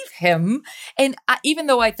believe him. And even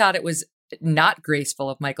though I thought it was not graceful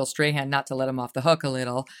of Michael Strahan not to let him off the hook a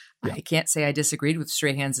little, I can't say I disagreed with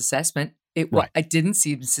Strahan's assessment. I didn't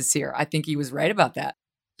seem sincere. I think he was right about that.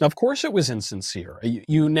 Of course it was insincere.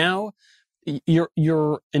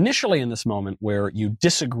 You're initially in this moment where you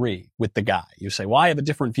disagree with the guy. You say, well, I have a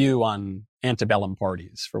different view on antebellum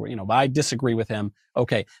parties. I disagree with him.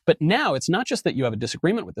 Okay. But now it's not just that you have a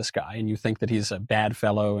disagreement with this guy and you think that he's a bad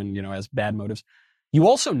fellow and, has bad motives. You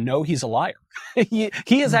also know he's a liar. He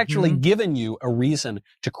has actually given you a reason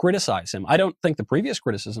to criticize him. I don't think the previous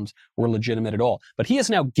criticisms were legitimate at all, but he has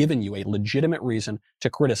now given you a legitimate reason to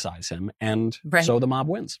criticize him, and so the mob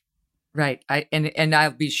wins. Right. And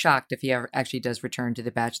I'll be shocked if he ever actually does return to the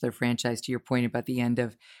Bachelor franchise, to your point about the end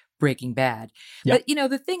of Breaking Bad. Yep. But,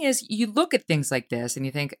 the thing is, you look at things like this and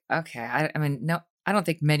you think, okay, I don't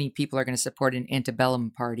think many people are going to support an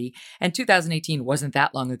antebellum party. And 2018 wasn't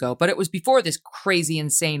that long ago, but it was before this crazy,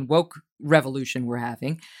 insane woke revolution we're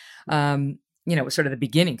having. It was sort of the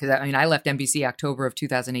beginning, because I left NBC October of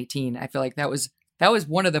 2018. I feel like that was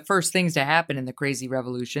one of the first things to happen in the crazy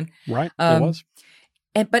revolution. Right. It was.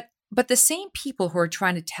 But the same people who are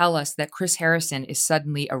trying to tell us that Chris Harrison is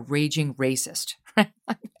suddenly a raging racist,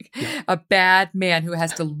 a bad man who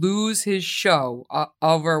has to lose his show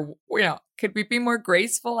over, could we be more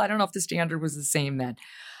graceful? I don't know if the standard was the same then.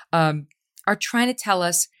 Are trying to tell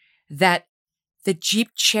us that the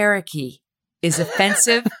Jeep Cherokee is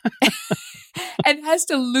offensive and has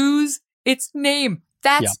to lose its name.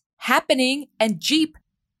 That's happening, and Jeep,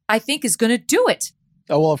 I think, is going to do it.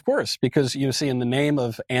 Oh, well, of course, because you see, in the name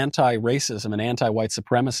of anti-racism and anti-white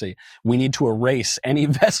supremacy, we need to erase any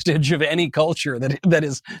vestige of any culture that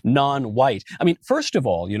is non-white. I mean, first of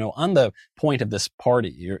all, on the point of this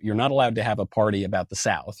party, you're not allowed to have a party about the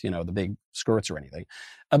South, the big skirts or anything.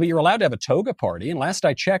 But you're allowed to have a toga party. And last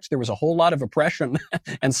I checked, there was a whole lot of oppression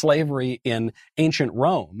and slavery in ancient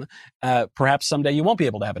Rome. Perhaps someday you won't be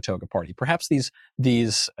able to have a toga party. Perhaps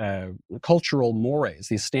these cultural mores,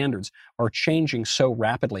 these standards, are changing so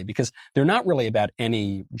rapidly because they're not really about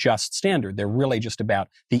any just standard. They're really just about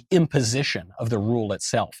the imposition of the rule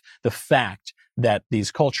itself. The fact that these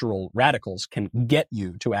cultural radicals can get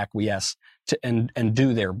you to acquiesce to and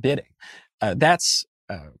do their bidding. That's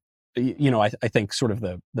I think sort of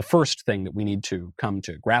the first thing that we need to come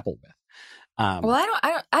to grapple with. Well,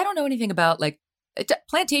 I don't know anything about, like,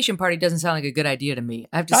 plantation party doesn't sound like a good idea to me.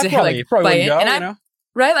 I have to say, probably go, and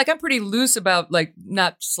right, like, I'm pretty loose about, like,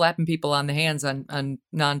 not slapping people on the hands on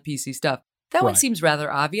non-PC stuff. That one seems rather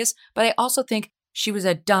obvious, but I also think she was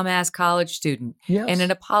a dumbass college student, and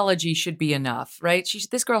an apology should be enough, right?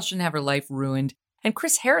 This girl shouldn't have her life ruined. And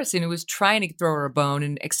Chris Harrison, who was trying to throw her a bone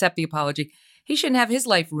and accept the apology, he shouldn't have his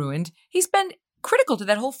life ruined. He's been critical to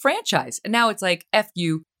that whole franchise. And now it's like, F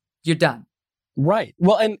you, you're done. Right.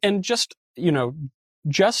 Well, and just,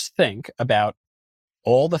 just think about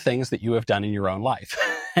all the things that you have done in your own life.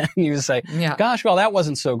 And you say, gosh, well, that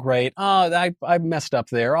wasn't so great. Oh, I messed up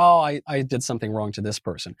there. Oh, I did something wrong to this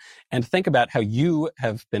person. And think about how you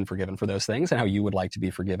have been forgiven for those things and how you would like to be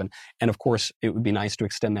forgiven. And of course, it would be nice to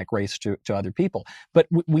extend that grace to other people. But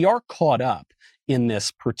we are caught up in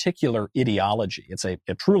this particular ideology. It's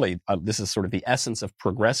this is sort of the essence of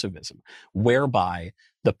progressivism, whereby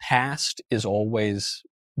the past is always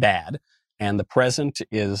bad, and the present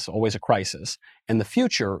is always a crisis, and the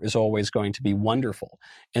future is always going to be wonderful.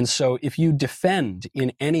 And so if you defend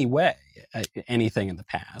in any way anything in the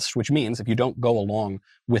past, which means if you don't go along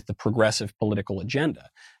with the progressive political agenda,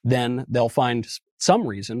 then they'll find some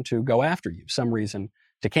reason to go after you, some reason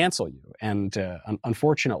to cancel you. And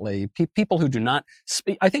unfortunately, people who do not,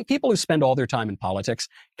 I think people who spend all their time in politics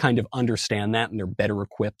kind of understand that, and they're better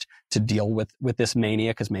equipped to deal with this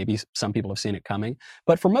mania, because maybe some people have seen it coming.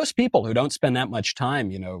 But for most people who don't spend that much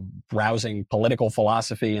time, browsing political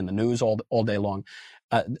philosophy in the news all day long,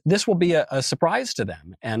 this will be a surprise to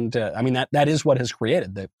them. And that is what has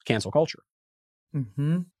created the cancel culture.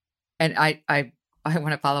 Mm-hmm. And I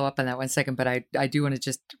want to follow up on that 1 second, but I do want to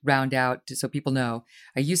just round out so people know.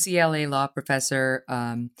 A UCLA law professor,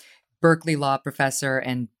 Berkeley law professor,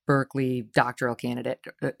 and Berkeley doctoral candidate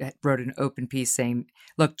wrote an open piece saying,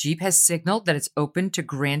 look, Jeep has signaled that it's open to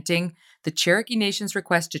granting the Cherokee Nation's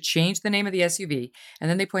request to change the name of the SUV. And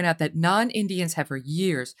then they point out that non-Indians have for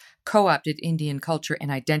years co-opted Indian culture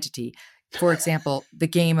and identity. For example, the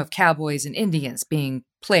game of cowboys and Indians being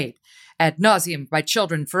played ad nauseum by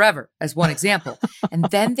children forever, as one example. And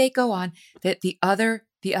then they go on that the other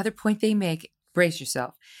point they make, brace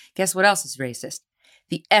yourself. Guess what else is racist?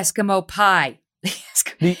 The Eskimo pie.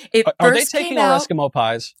 Are they taking our Eskimo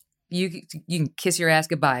pies? You can kiss your ass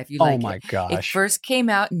goodbye if you like it. Oh my gosh. It first came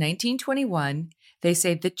out in 1921. They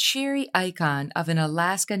say the cheery icon of an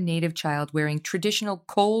Alaska Native child wearing traditional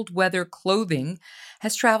cold weather clothing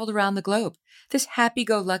has traveled around the globe. This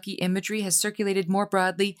happy-go-lucky imagery has circulated more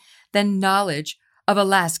broadly than knowledge of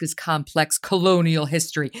Alaska's complex colonial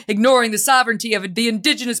history, ignoring the sovereignty of the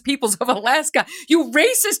indigenous peoples of Alaska. You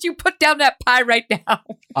racist, you put down that pie right now.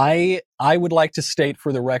 I would like to state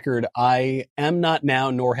for the record, I am not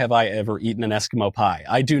now, nor have I ever eaten an Eskimo pie.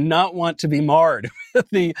 I do not want to be marred with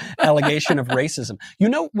the allegation of racism. You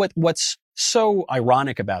know what's so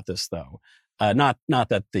ironic about this, though? Not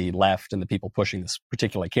that the left and the people pushing this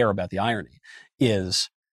particularly care about the irony,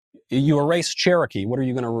 is you erase Cherokee. What are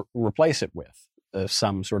you going to replace it with?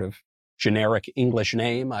 Some sort of generic English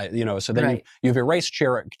name, so then right. you've erased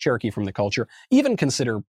Cherokee from the culture. Even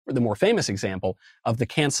consider the more famous example of the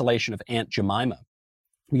cancellation of Aunt Jemima,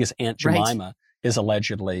 because Aunt Jemima is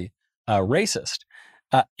allegedly racist.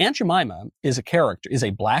 Aunt Jemima is a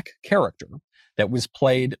black character that was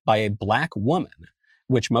played by a black woman,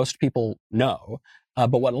 which most people know.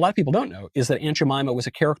 But what a lot of people don't know is that Aunt Jemima was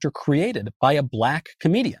a character created by a black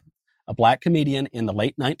comedian in the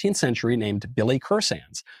late 19th century named Billy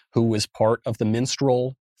Kersands, who was part of the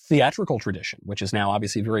minstrel theatrical tradition, which is now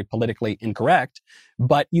obviously very politically incorrect.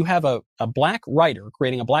 But you have a black writer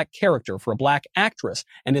creating a black character for a black actress,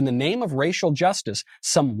 and in the name of racial justice,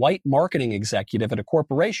 some white marketing executive at a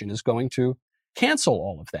corporation is going to cancel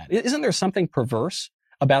all of that. Isn't there something perverse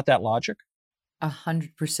about that logic?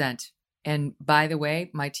 100%. And by the way,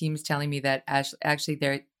 my team's telling me that actually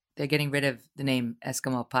they're getting rid of the name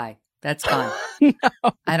Eskimo Pie. That's gone. No.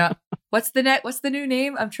 I don't. What's the new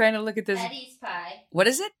name? I'm trying to look at this. Eddie's Pie. What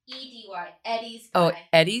is it? E-D-Y. Eddie's Pie. Oh,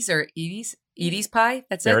 Eddie's or Edie's? Edie's Pie?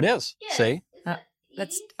 That's there it? It is. Yes. See?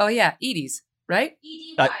 Edie's, right?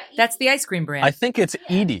 E-D-Y. That's the ice cream brand. I think it's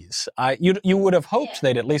Edie's. You would have hoped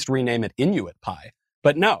they'd at least rename it Inuit Pie.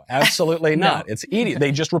 But no, absolutely not. No. It's Edie.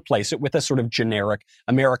 They just replace it with a sort of generic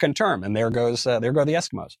American term. And there go the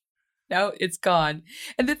Eskimos. No, it's gone.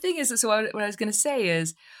 And the thing is, so what I was going to say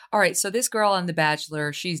is, all right, so this girl on The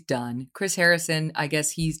Bachelor, she's done. Chris Harrison, I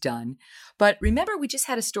guess he's done. But remember, we just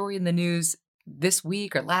had a story in the news this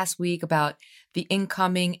week or last week about the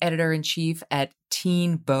incoming editor-in-chief at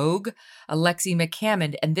Teen Vogue, Alexi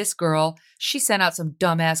McCammond. And this girl, she sent out some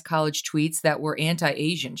dumbass college tweets that were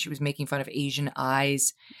anti-Asian. She was making fun of Asian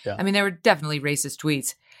eyes. Yeah. I mean, they were definitely racist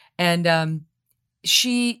tweets. And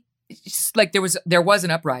there was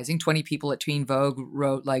an uprising. 20 people at Teen Vogue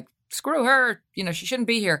wrote like, screw her, she shouldn't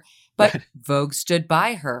be here. But Right. Vogue stood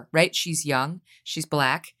by her, right? She's young, she's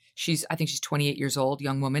black, I think she's 28 years old,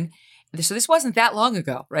 young woman. So this wasn't that long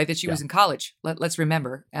ago, right? That she was in college. Let's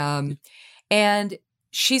remember. And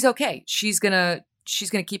she's okay. She's gonna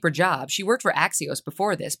keep her job. She worked for Axios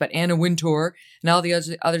before this, but Anna Wintour and all the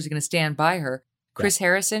others are gonna stand by her. Chris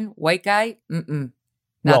Harrison, white guy,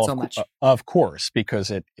 not so much. Of course,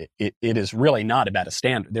 because it is really not about a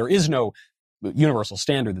standard. There is no universal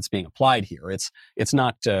standard that's being applied here. It's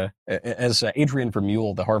not, as Adrian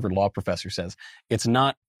Vermeule, the Harvard law professor, says, it's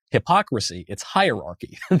not hypocrisy, it's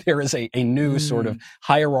hierarchy. There is a new sort of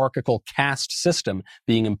hierarchical caste system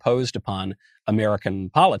being imposed upon American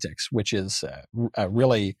politics, which is a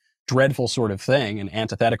really dreadful sort of thing and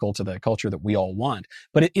antithetical to the culture that we all want.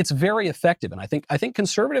 But it's very effective. And I think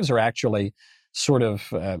conservatives are actually sort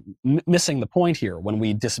of missing the point here. When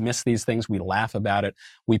we dismiss these things, we laugh about it,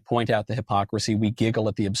 we point out the hypocrisy, we giggle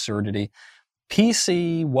at the absurdity.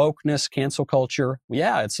 PC, wokeness, cancel culture,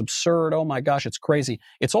 yeah, it's absurd. Oh my gosh, it's crazy.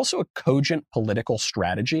 It's also a cogent political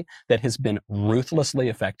strategy that has been ruthlessly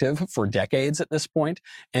effective for decades at this point,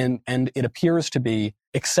 and it appears to be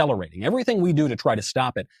accelerating. Everything we do to try to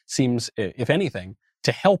stop it seems, if anything,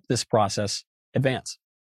 to help this process advance.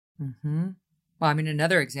 Mm-hmm. Well, I mean,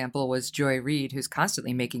 another example was Joy Reid, who's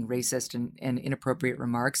constantly making racist and inappropriate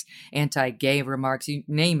remarks, anti-gay remarks, you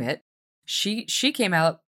name it. She came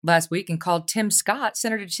out last week and called Tim Scott,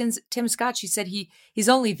 Senator Tim Scott. She said he's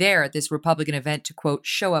only there at this Republican event to, quote,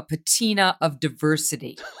 show a patina of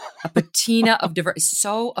diversity. A patina of diversity.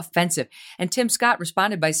 So offensive. And Tim Scott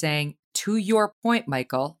responded by saying, to your point,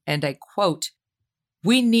 Michael, and I quote,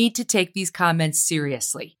 we need to take these comments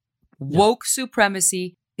seriously. Woke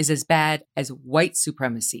supremacy is as bad as white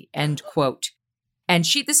supremacy, end quote. And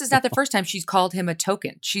this is not the first time she's called him a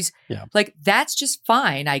token. She's like, that's just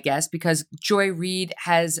fine, I guess, because Joy Reid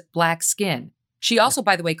has black skin. She also,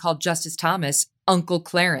 by the way, called Justice Thomas Uncle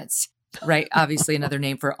Clarence, right? Obviously another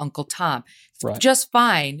name for Uncle Tom. Right. Just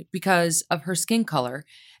fine because of her skin color.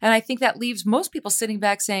 And I think that leaves most people sitting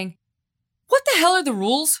back saying, what the hell are the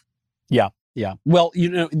rules? Yeah. Yeah. Well,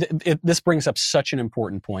 this brings up such an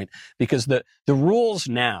important point, because the rules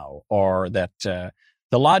now are that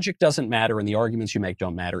the logic doesn't matter and the arguments you make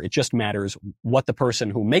don't matter. It just matters what the person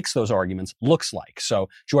who makes those arguments looks like. So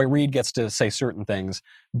Joy Reid gets to say certain things,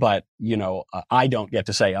 but, I don't get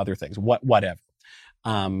to say other things, whatever.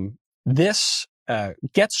 This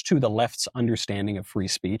gets to the left's understanding of free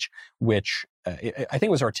speech, which I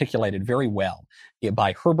think was articulated very well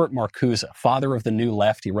by Herbert Marcuse, father of the New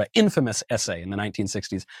Left. He wrote an infamous essay in the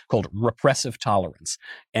 1960s called Repressive Tolerance.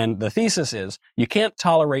 And the thesis is you can't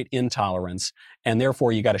tolerate intolerance, and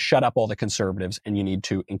therefore you got to shut up all the conservatives and you need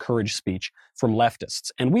to encourage speech from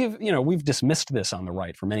leftists. And we've dismissed this on the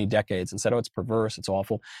right for many decades and said, oh, it's perverse, it's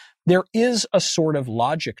awful. There is a sort of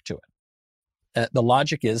logic to it. The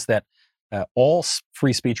logic is that all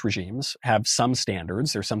free speech regimes have some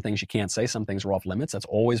standards. There's some things you can't say, some things are off limits. That's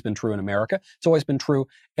always been true in America. It's always been true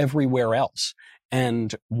everywhere else.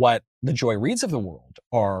 And what the Joy Reids of the world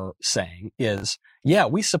are saying is, yeah,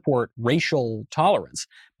 we support racial tolerance,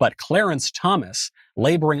 but Clarence Thomas,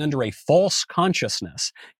 laboring under a false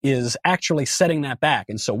consciousness, is actually setting that back.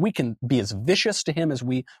 And so we can be as vicious to him as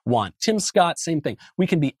we want. Tim Scott, same thing. We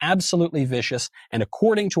can be absolutely vicious. And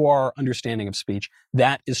according to our understanding of speech,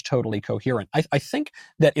 that is totally coherent. I think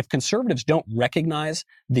that if conservatives don't recognize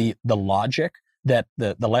the logic that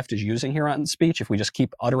the left is using here on speech, if we just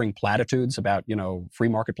keep uttering platitudes about, free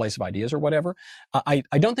marketplace of ideas or whatever, I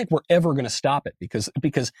don't think we're ever going to stop it,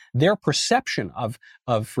 because their perception of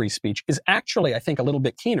free speech is actually, I think, a little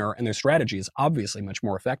bit keener, and their strategy is obviously much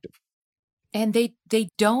more effective. And they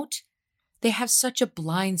have such a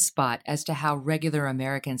blind spot as to how regular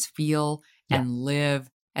Americans feel and live.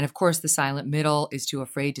 And of course, the silent middle is too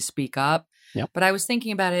afraid to speak up. Yep. But I was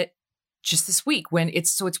thinking about it just this week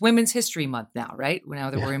it's Women's History Month now, right?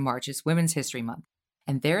 Now that we're in March, it's Women's History Month.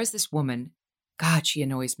 And there is this woman, God, she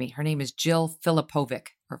annoys me. Her name is Jill Filipovic,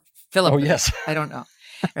 or Philip. Oh, yes. I don't know,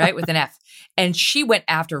 right? With an F. And she went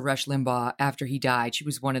after Rush Limbaugh after he died. She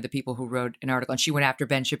was one of the people who wrote an article, and she went after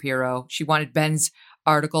Ben Shapiro. She wanted Ben's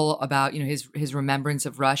article about, his remembrance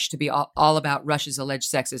of Rush to be all about Rush's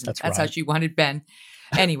alleged sexism. That's right. How she wanted Ben.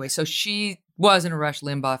 Anyway, so she wasn't a Rush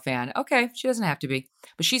Limbaugh fan. Okay, she doesn't have to be.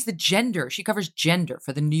 But she's she covers gender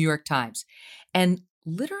for the New York Times. And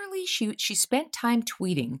literally, she spent time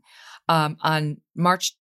tweeting on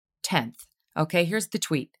March 10th. Okay, here's the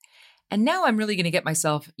tweet. And now I'm really going to get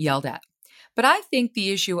myself yelled at. But I think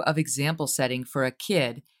the issue of example setting for a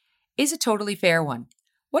kid is a totally fair one.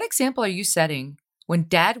 What example are you setting when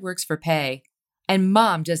dad works for pay and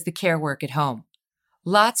mom does the care work at home?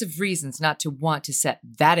 Lots of reasons not to want to set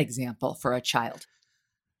that example for a child.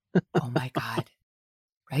 Oh my God.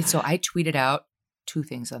 Right? So I tweeted out two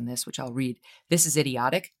things on this, which I'll read. This is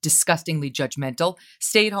idiotic, disgustingly judgmental.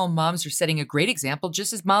 Stay-at-home moms are setting a great example,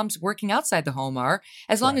 just as moms working outside the home are,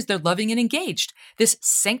 as long as they're loving and engaged. This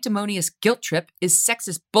sanctimonious guilt trip is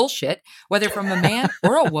sexist bullshit, whether from a man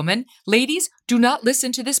or a woman. Ladies, do not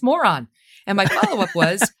listen to this moron. And my follow-up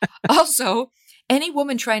was, also, any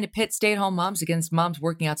woman trying to pit stay-at-home moms against moms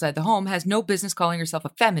working outside the home has no business calling herself a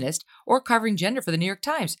feminist or covering gender for the New York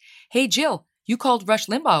Times. Hey, Jill, you called Rush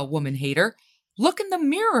Limbaugh a woman hater. Look in the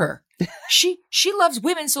mirror. She loves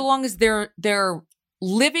women so long as they're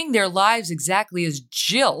living their lives exactly as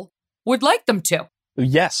Jill would like them to.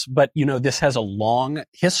 Yes, but this has a long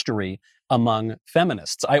history among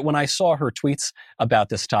feminists. When I saw her tweets about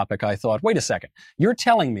this topic, I thought, wait a second, you're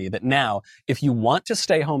telling me that now, if you want to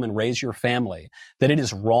stay home and raise your family, that it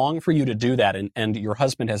is wrong for you to do that and your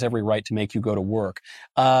husband has every right to make you go to work.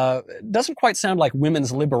 Doesn't quite sound like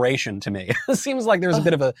women's liberation to me. It seems like there's a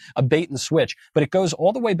bit of a bait and switch, but it goes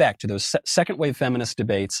all the way back to those second wave feminist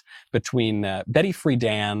debates between Betty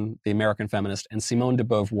Friedan, the American feminist, and Simone de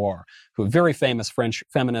Beauvoir, who a very famous French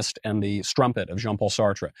feminist and the strumpet of Jean-Paul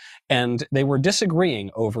Sartre. And they were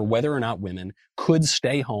disagreeing over whether or not women could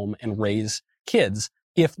stay home and raise kids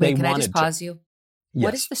if they wanted to. Can I just pause you? Yes.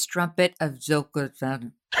 What is the strumpet of Zilka?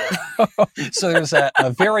 So there's a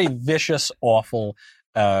very vicious, awful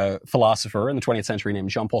philosopher in the 20th century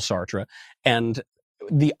named Jean-Paul Sartre. And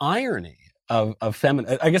the irony of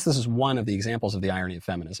feminism, I guess this is one of the examples of the irony of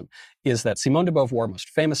feminism, is that Simone de Beauvoir, most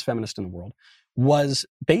famous feminist in the world, was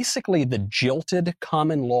basically the jilted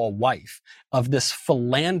common law wife of this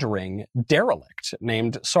philandering derelict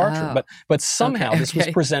named Sartre. But somehow this was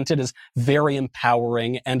presented as very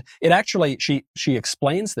empowering. And it actually, she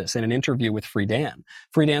explains this in an interview with Friedan.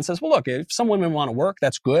 Friedan says, well, look, if some women want to work,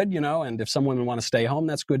 that's good, and if some women want to stay home,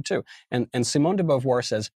 that's good too. And Simone de Beauvoir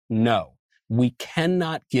says, no, we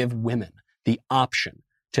cannot give women the option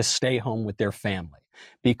to stay home with their family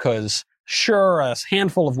because sure, a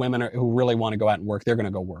handful of women who really want to go out and work, they're going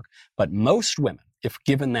to go work. But most women, if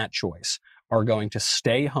given that choice, are going to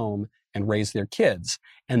stay home and raise their kids.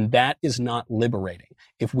 And that is not liberating.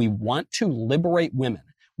 If we want to liberate women,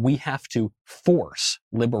 we have to force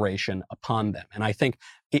liberation upon them. And I think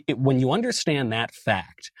when you understand that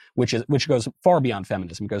fact, which goes far beyond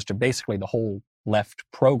feminism, goes to basically the whole left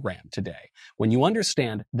program today, when you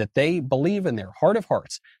understand that they believe in their heart of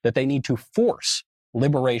hearts that they need to force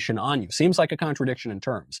liberation on you. Seems like a contradiction in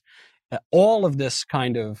terms. All of this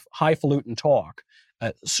kind of highfalutin talk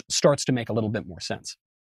starts to make a little bit more sense.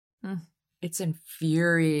 It's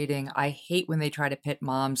infuriating. I hate when they try to pit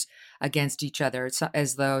moms against each other. It's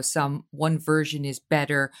as though one version is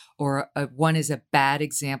better or one is a bad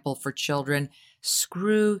example for children.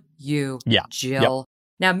 Screw you, Jill. Yep.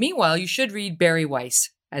 Now, meanwhile, you should read Bari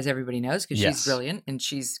Weiss, as everybody knows, because she's brilliant and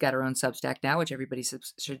she's got her own Substack now, which everybody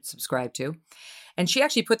should subscribe to. And she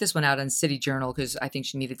actually put this one out on City Journal because I think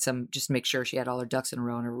she needed just to make sure she had all her ducks in a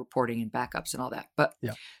row in her reporting and backups and all that. But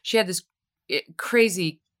she had this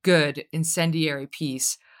crazy good incendiary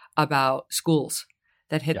piece about schools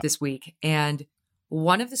that hit this week. And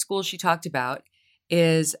one of the schools she talked about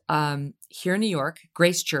is here in New York,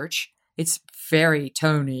 Grace Church. It's very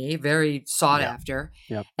Tony, very sought after.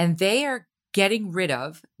 Yep. And they are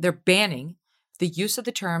they're banning the use of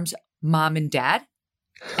the terms mom and dad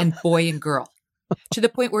and boy and girl to the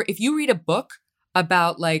point where if you read a book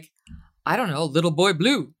about Little Boy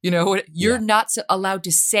Blue, you're not allowed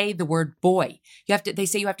to say the word boy. They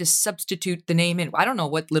say you have to substitute the name in. I don't know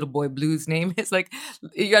what Little Boy Blue's name is. Like,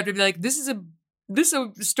 you have to be like, this is a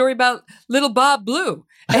story about little Bob Blue.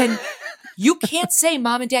 And you can't say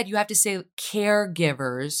mom and dad. You have to say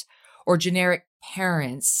caregivers or generic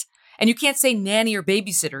parents. And you can't say nanny or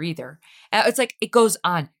babysitter either. It's like it goes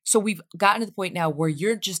on. So we've gotten to the point now where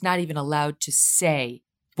you're just not even allowed to say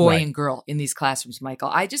boy and girl in these classrooms, Michael.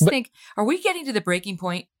 I just think, are we getting to the breaking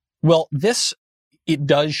point? Well, it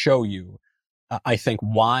does show you, I think,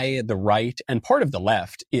 why the right and part of the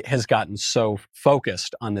left has gotten so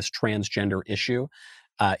focused on this transgender issue.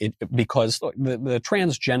 Because the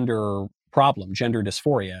transgender problem, gender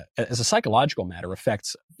dysphoria, as a psychological matter,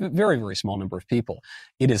 affects a very, very small number of people.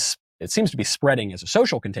 It seems to be spreading as a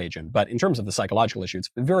social contagion, but in terms of the psychological issue, it's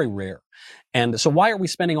very rare. And so why are we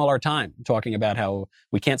spending all our time talking about how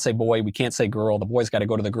we can't say boy, we can't say girl, the boy's got to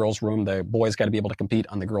go to the girls' room, the boy's got to be able to compete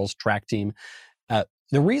on the girls' track team? The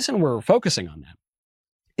reason we're focusing on that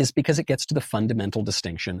is because it gets to the fundamental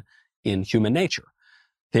distinction in human nature.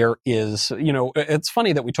 There is, it's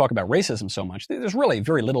funny that we talk about racism so much. There's really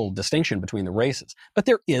very little distinction between the races, but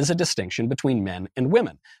there is a distinction between men and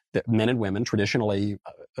women. That men and women, traditionally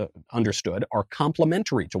understood, are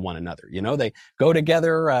complementary to one another. They go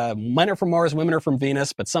together. Men are from Mars, women are from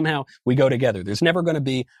Venus, but somehow we go together. There's never going to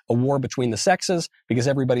be a war between the sexes because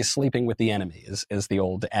everybody's sleeping with the enemy, as the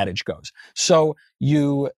old adage goes. So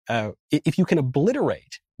if you can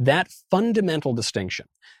obliterate that fundamental distinction,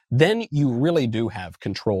 then you really do have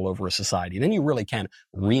control over a society. Then you really can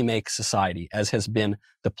remake society, as has been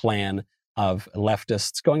the plan of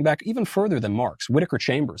leftists going back even further than Marx. Whittaker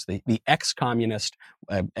Chambers, the ex-communist,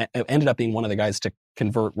 ended up being one of the guys to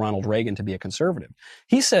convert Ronald Reagan to be a conservative.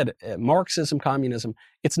 He said Marxism, communism,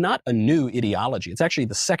 it's not a new ideology. It's actually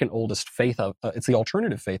the second oldest faith it's the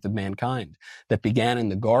alternative faith of mankind that began in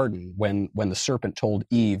the garden when the serpent told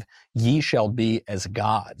Eve, "Ye shall be as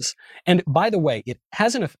gods." And by the way, it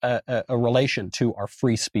has a relation to our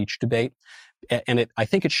free speech debate. And I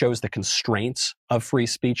think it shows the constraints of free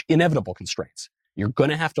speech, inevitable constraints. You're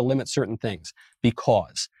going to have to limit certain things,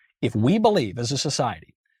 because if we believe as a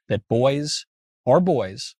society that boys are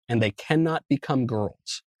boys and they cannot become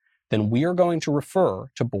girls, then we are going to refer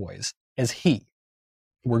to boys as he.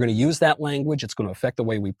 We're going to use that language. It's going to affect the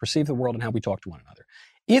way we perceive the world and how we talk to one another.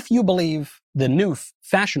 If you believe the new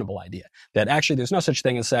fashionable idea that actually there's no such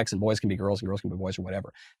thing as sex and boys can be girls and girls can be boys or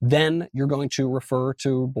whatever, then you're going to refer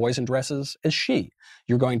to boys in dresses as she.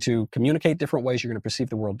 You're going to communicate different ways. You're going to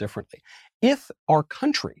perceive the world differently. If our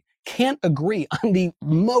country can't agree on the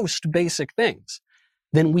most basic things,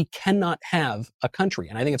 then we cannot have a country.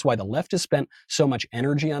 And I think it's why the left has spent so much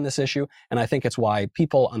energy on this issue. And I think it's why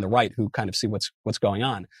people on the right who kind of see what's going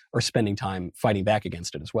on are spending time fighting back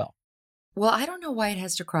against it as well. Well, I don't know why it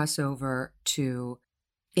has to cross over to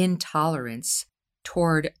intolerance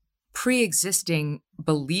toward pre-existing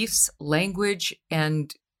beliefs, language,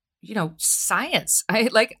 and, science.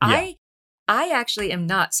 I actually am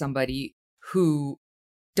not somebody who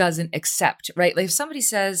doesn't accept, right? Like if somebody's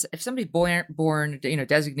born,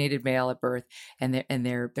 designated male at birth and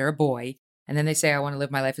they're a boy, and then they say, I want to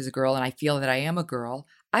live my life as a girl and I feel that I am a girl,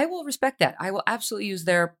 I will respect that. I will absolutely use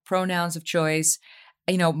their pronouns of choice.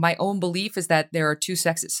 My own belief is that there are two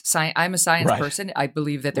sexes. I'm a science person. I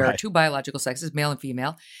believe that there are two biological sexes, male and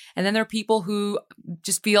female. And then there are people who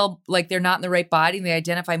just feel like they're not in the right body and they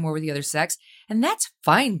identify more with the other sex. And that's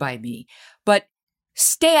fine by me. But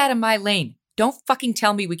stay out of my lane. Don't fucking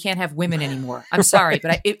tell me we can't have women anymore. I'm sorry,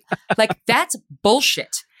 but that's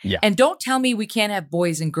bullshit. Yeah. And don't tell me we can't have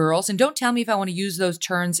boys and girls. And don't tell me if I want to use those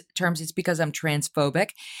terms, it's because I'm transphobic.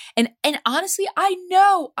 And honestly, I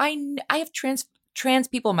know I have trans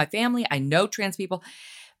people in my family. I know trans people.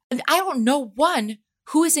 And I don't know one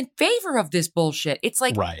who is in favor of this bullshit. It's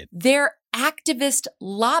like their activist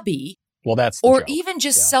lobby. Well, that's or joke. Even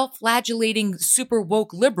just self-flagellating super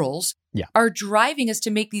woke liberals are driving us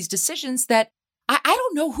to make these decisions that I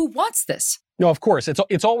don't know who wants this. No, of course.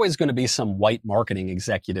 It's always going to be some white marketing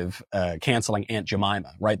executive canceling Aunt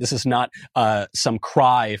Jemima, right? This is not some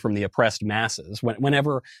cry from the oppressed masses.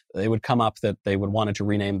 Whenever they would come up that they would wanted to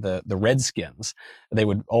rename the Redskins, there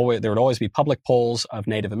would always be public polls of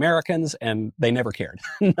Native Americans, and they never cared.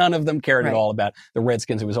 None of them cared at all about the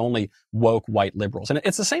Redskins. It was only woke white liberals. And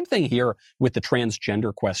it's the same thing here with the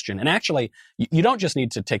transgender question. And actually, you don't just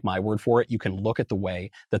need to take my word for it. You can look at the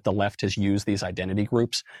way that the left has used these identity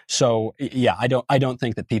groups. So, yeah, I don't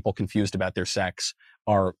think that people confused about their sex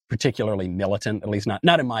are particularly militant, at least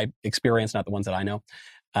not in my experience, not the ones that I know.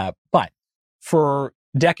 But for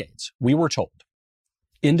decades, we were told,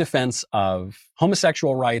 in defense of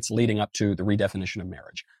homosexual rights leading up to the redefinition of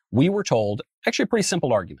marriage, we were told, actually a pretty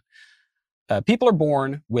simple argument. People are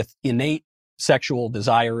born with innate sexual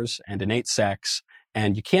desires and innate sex,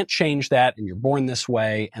 and you can't change that, and you're born this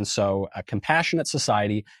way. And so a compassionate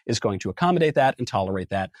society is going to accommodate that and tolerate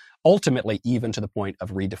that, ultimately even to the point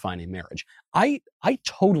of redefining marriage. I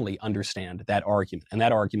totally understand that argument, and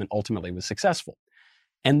that argument ultimately was successful.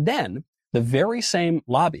 And then the very same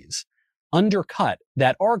lobbies undercut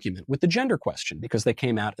that argument with the gender question, because they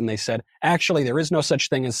came out and they said, actually, there is no such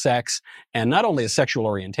thing as sex. And not only is sexual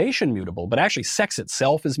orientation mutable, but actually sex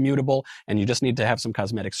itself is mutable. And you just need to have some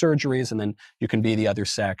cosmetic surgeries and then you can be the other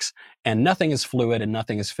sex. And nothing is fluid and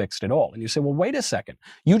nothing is fixed at all. And you say, well, wait a second.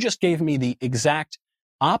 You just gave me the exact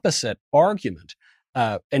opposite argument.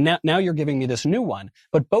 And now you're giving me this new one,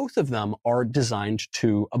 but both of them are designed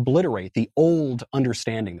to obliterate the old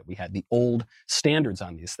understanding that we had, the old standards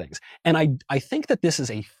on these things. And I think that this is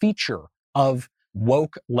a feature of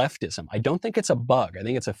woke leftism. I don't think it's a bug. I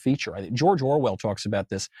think it's a feature. I think George Orwell talks about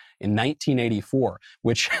this in 1984,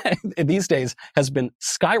 which these days has been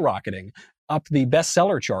skyrocketing up the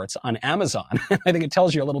bestseller charts on Amazon. I think it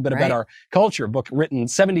tells you a little bit about our culture. A book written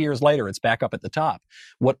 70 years later, it's back up at the top.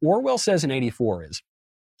 What Orwell says in 84 is,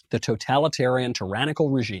 the totalitarian, tyrannical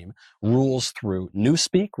regime rules through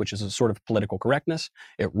newspeak, which is a sort of political correctness.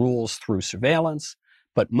 It rules through surveillance.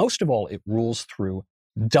 But most of all, it rules through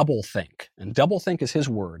doublethink. And doublethink is his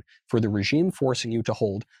word for the regime forcing you to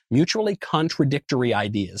hold mutually contradictory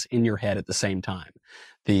ideas in your head at the same time.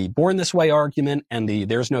 The born this way argument and the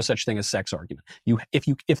there's no such thing as sex argument.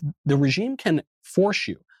 If the regime can force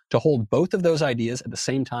you to hold both of those ideas at the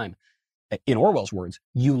same time, in Orwell's words,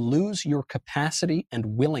 you lose your capacity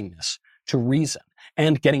and willingness to reason.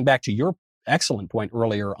 And getting back to your excellent point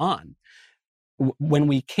earlier on, when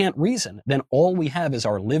we can't reason, then all we have is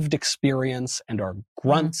our lived experience and our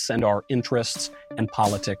grunts and our interests, and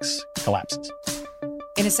politics collapses.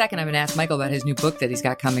 In a second, I'm going to ask Michael about his new book that he's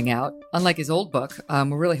got coming out. Unlike his old book,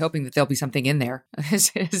 we're really hoping that there'll be something in there.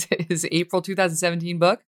 His April 2017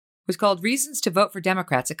 book was called Reasons to Vote for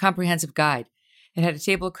Democrats, a Comprehensive Guide. It had a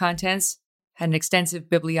table of contents, had an extensive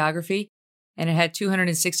bibliography, and it had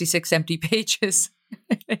 266 empty pages.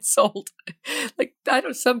 It sold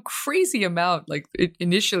some crazy amount.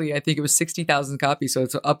 Initially, I think it was 60,000 copies, so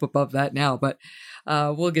it's up above that now. But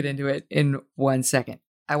we'll get into it in 1 second.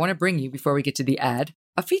 I want to bring you, before we get to the ad,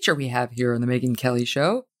 a feature we have here on the Megyn Kelly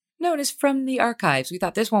Show, known as From the Archives. We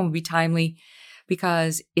thought this one would be timely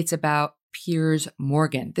because it's about Piers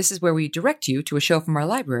Morgan. This is where we direct you to a show from our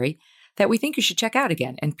library that we think you should check out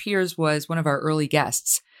again. And Piers was one of our early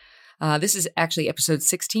guests. This is actually episode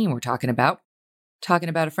 16 we're talking about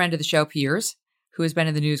a friend of the show, Piers, who has been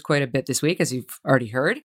in the news quite a bit this week, as you've already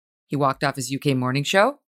heard. He walked off his UK morning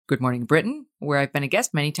show, Good Morning Britain, where I've been a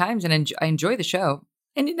guest many times, and I enjoy the show,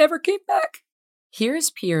 and he never came back. Here's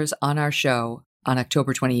Piers on our show on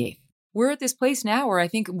October 28th. We're at this place now where I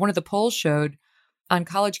think one of the polls showed on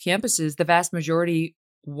college campuses, the vast majority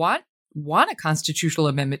want a constitutional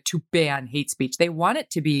amendment to ban hate speech. They want it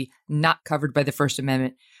to be not covered by the First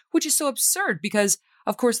Amendment, which is so absurd because,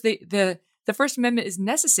 of course, the First Amendment is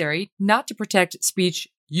necessary not to protect speech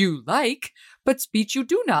you like, but speech you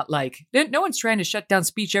do not like. No one's trying to shut down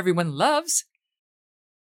speech everyone loves.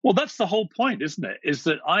 Well, that's the whole point, isn't it? Is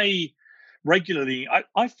that I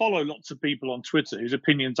follow lots of people on Twitter whose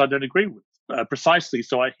opinions I don't agree with, precisely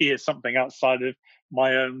so I hear something outside of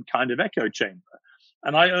my own kind of echo chamber.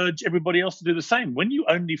 And I urge everybody else to do the same. When you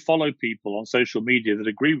only follow people on social media that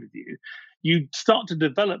agree with you, you start to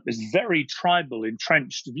develop this very tribal,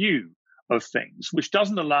 entrenched view of things, which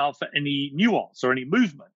doesn't allow for any nuance or any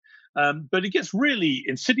movement. But it gets really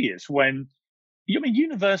insidious when,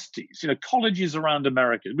 universities, colleges around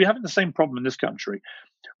America, we're having the same problem in this country.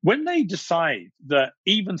 When they decide that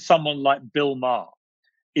even someone like Bill Maher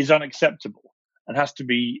is unacceptable and has to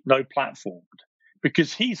be no platformed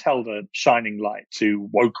because he's held a shining light to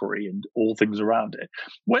wokery and all things around it,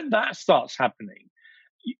 when that starts happening,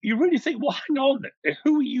 you really think, well, hang on,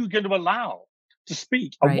 who are you going to allow to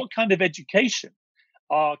speak? And what kind of education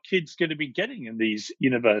are kids going to be getting in these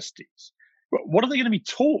universities? What are they going to be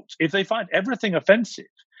taught if they find everything offensive,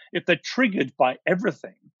 if they're triggered by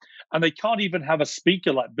everything, and they can't even have a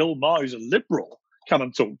speaker like Bill Maher, who's a liberal, come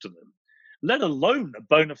and talk to them, let alone a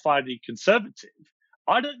bona fide conservative?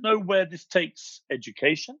 I don't know where this takes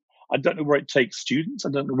education. I don't know where it takes students. I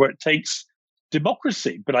don't know where it takes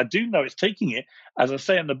democracy, but I do know it's taking it, as I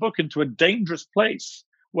say in the book, into a dangerous place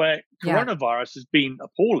where coronavirus has been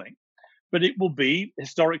appalling, but it will be,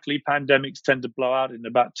 historically, pandemics tend to blow out in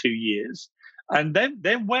about 2 years. And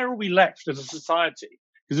then where are we left as a society?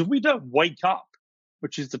 Because if we don't wake up,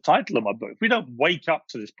 which is the title of my book, if we don't wake up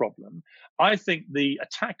to this problem, I think the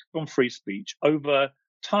attack on free speech over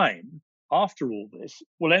time, after all this,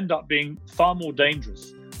 will end up being far more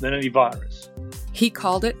dangerous than any virus. He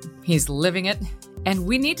called it, he's living it, and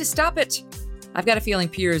we need to stop it. I've got a feeling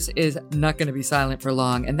Piers is not going to be silent for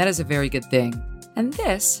long, and that is a very good thing. And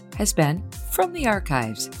this has been From the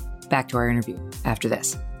Archives. Back to our interview after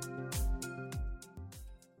this.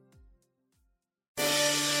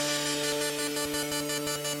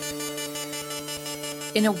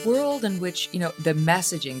 In a world in which, the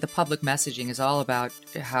messaging, the public messaging is all about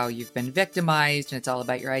how you've been victimized and it's all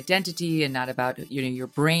about your identity and not about, your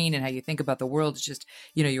brain and how you think about the world. It's just,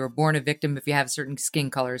 you were born a victim if you have certain skin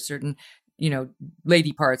color, certain,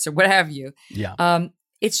 lady parts or what have you. Yeah.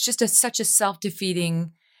 It's just such a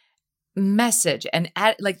self-defeating message. And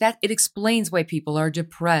like that, it explains why people are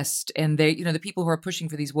depressed. And they, the people who are pushing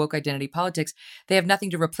for these woke identity politics, they have nothing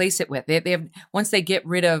to replace it with. They have, once they get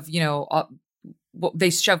rid of, they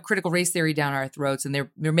shove critical race theory down our throats, and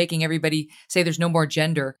they're making everybody say there's no more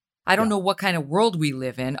gender. I don't know what kind of world we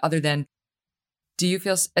live in, other than, do you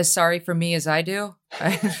feel as sorry for me as I do?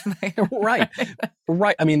 Right.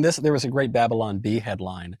 I mean, there was a great Babylon Bee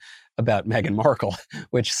headline about Meghan Markle,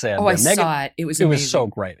 which said, "Oh, I saw it. It was amazing. It was so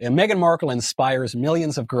great. And Meghan Markle inspires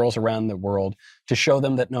millions of girls around the world to show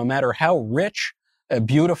them that no matter how rich,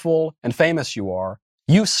 beautiful, and famous you are,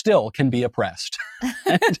 you still can be oppressed."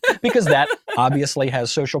 Because that obviously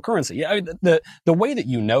has social currency. Yeah, I mean, the way that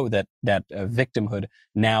you know that victimhood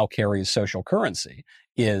now carries social currency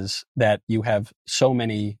is that you have so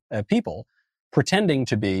many people pretending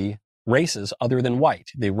to be races other than white.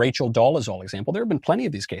 The Rachel Dolezal example, there have been plenty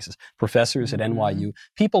of these cases. Professors at NYU,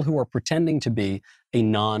 people who are pretending to be a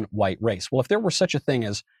non-white race. Well, if there were such a thing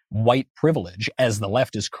as white privilege, as the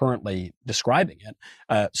left is currently describing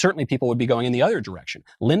it, certainly people would be going in the other direction.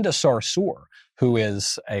 Linda Sarsour, who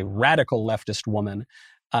is a radical leftist woman,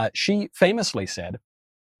 she famously said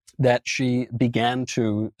that she began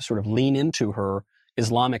to sort of lean into her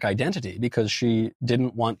Islamic identity because she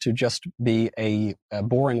didn't want to just be a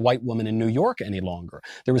boring white woman in New York any longer.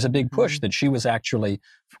 There was a big push that she was actually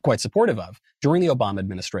quite supportive of during the Obama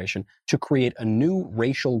administration to create a new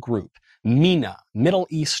racial group, MENA, Middle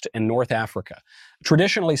East and North Africa.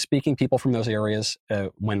 Traditionally speaking, people from those areas,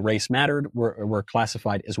 when race mattered, were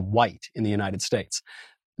classified as white in the United States.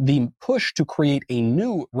 The push to create a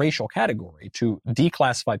new racial category, to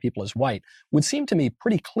declassify people as white, would seem to me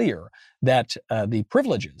pretty clear that the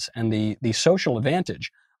privileges and the social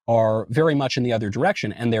advantage are very much in the other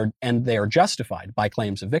direction, and they are justified by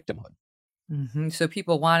claims of victimhood. Mm-hmm. So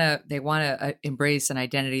people want to embrace an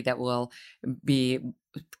identity that will be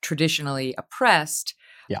traditionally oppressed.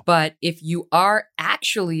 Yeah. But if you are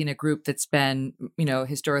actually in a group that's been,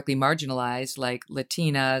 historically marginalized, like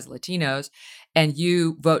Latinas, Latinos, and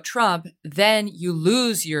you vote Trump, then you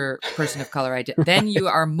lose your person of color identity. Then you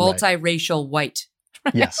are multiracial white.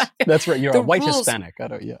 Yes, that's right. You're The a white rules- Hispanic.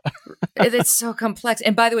 It's so complex.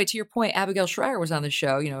 And by the way, to your point, Abigail Shrier was on the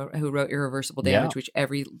show, who wrote Irreversible Damage, which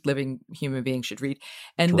every living human being should read.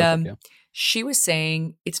 And Terrific, she was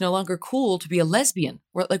saying it's no longer cool to be a lesbian.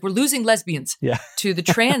 We're losing lesbians to the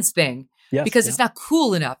trans thing. Yes, because it's not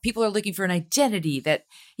cool enough. People are looking for an identity that,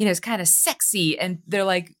 is kind of sexy. And they're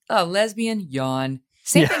like, oh, lesbian, yawn.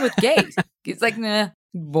 Same thing with gays. It's like, nah,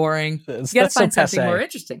 boring. You got to find something more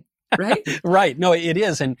interesting. Right? Right. No, it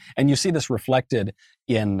is. And you see this reflected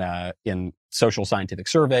in social scientific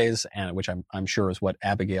surveys, and which I'm sure is what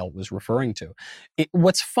Abigail was referring to.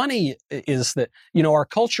 What's funny is that, our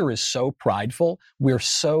culture is so prideful. We're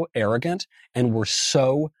so arrogant, and we're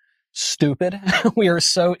so stupid. We are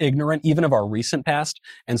so ignorant, even of our recent past,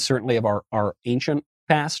 and certainly of our ancient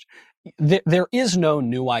past. There is no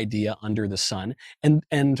new idea under the sun.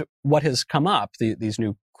 And what has come up, these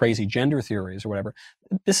new crazy gender theories or whatever,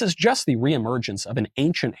 this is just the reemergence of an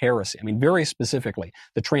ancient heresy. I mean, very specifically,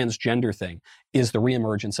 the transgender thing is the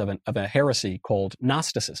reemergence of a heresy called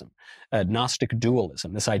Gnosticism, Gnostic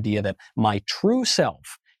dualism, this idea that my true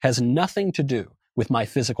self has nothing to do with my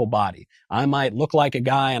physical body. I might look like a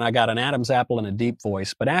guy and I got an Adam's apple and a deep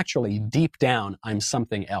voice, but actually deep down, I'm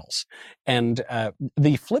something else. And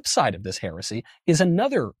the flip side of this heresy is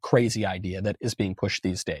another crazy idea that is being pushed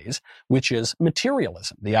these days, which is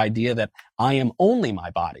materialism. The idea that I am only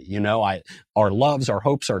my body. Our loves, our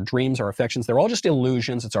hopes, our dreams, our affections, they're all just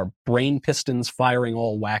illusions. It's our brain pistons firing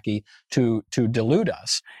all wacky to delude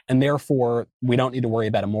us. And therefore, we don't need to worry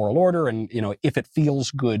about a moral order. And, if it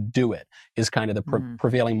feels good, do it, is kind of the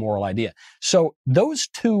prevailing moral idea. So those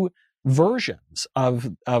two versions of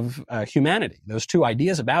humanity, those two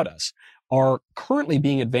ideas about us, are currently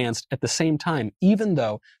being advanced at the same time, even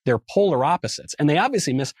though they're polar opposites. And they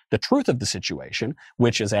obviously miss the truth of the situation,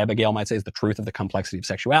 which, as Abigail might say, is the truth of the complexity of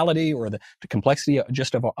sexuality, or the complexity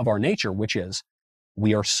just of our nature, which is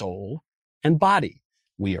we are soul and body.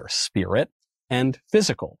 We are spirit and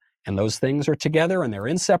physical. And those things are together and they're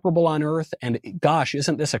inseparable on earth. And gosh,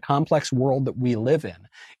 isn't this a complex world that we live in?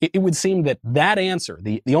 It would seem that answer,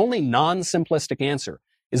 the only non-simplistic answer,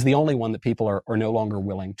 is the only one that people are no longer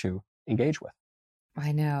willing to engage with.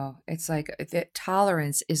 I know. It's like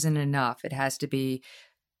tolerance isn't enough. It has to be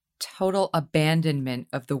total abandonment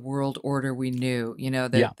of the world order we knew.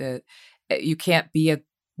 You can't be a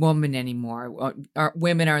woman anymore.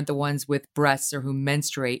 Women aren't the ones with breasts or who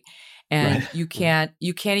menstruate. And you can't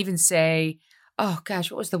even say, oh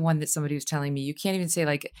gosh, what was the one that somebody was telling me? You can't even say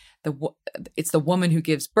like it's the woman who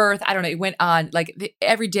gives birth. I don't know. It went on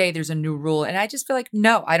every day there's a new rule. And I just feel like,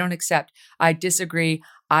 no, I don't accept. I disagree.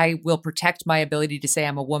 I will protect my ability to say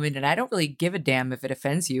I'm a woman, and I don't really give a damn if it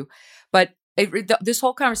offends you. But This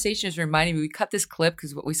whole conversation is reminding me, we cut this clip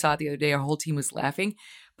because what we saw the other day, our whole team was laughing,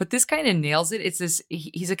 but this kind of nails it. It's this,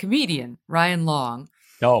 he's a comedian, Ryan Long.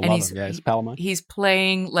 Oh, and love him. Yeah, he's a pal of mine. He's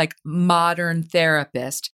playing like modern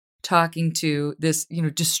therapist, talking to this,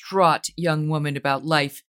 distraught young woman about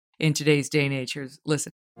life in today's day and age. Here's,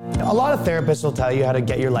 listen. A lot of therapists will tell you how to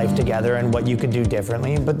get your life together and what you could do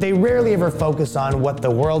differently, but they rarely ever focus on what the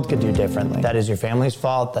world could do differently. That is your family's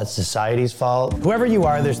fault, that's society's fault. Whoever you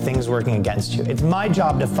are, there's things working against you. It's my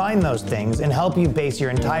job to find those things and help you base your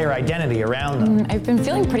entire identity around them. I've been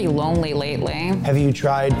feeling pretty lonely lately. Have you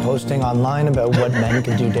tried posting online about what men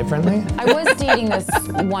could do differently? I was dating this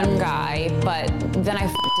one guy, but then I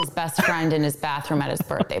f***ed his best friend in his bathroom at his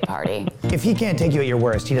birthday party. If he can't take you at your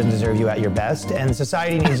worst, he doesn't deserve you at your best, and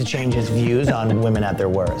society needs to change its views on women at their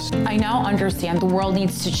worst. I now understand the world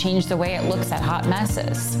needs to change the way it looks at hot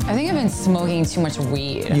messes. I think I've been smoking too much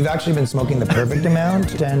weed. You've actually been smoking the perfect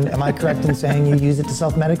amount, and am I correct in saying you use it to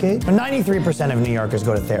self-medicate? 93% of New Yorkers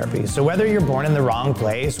go to therapy, so whether you're born in the wrong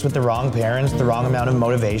place, with the wrong parents, the wrong amount of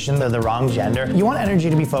motivation, or the wrong gender, you want energy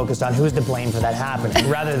to be focused on who's to blame for that happening,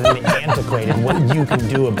 rather than the antiquated what you can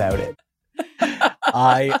do about it.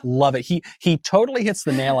 I love it. He totally hits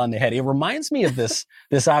the nail on the head. It reminds me of this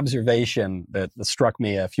observation that struck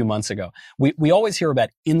me a few months ago. We always hear about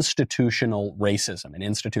institutional racism and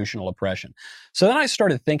institutional oppression. So then I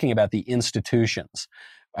started thinking about the institutions.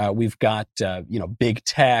 We've got big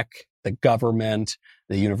tech, the government,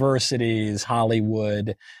 the universities,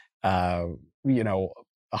 Hollywood, high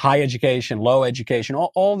education, low education,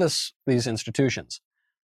 all these institutions.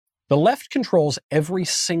 The left controls every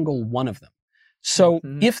single one of them. So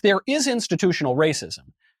if there is institutional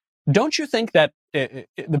racism, don't you think that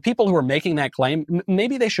the people who are making that claim,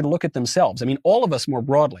 maybe they should look at themselves? I mean, all of us more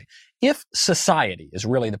broadly. If society is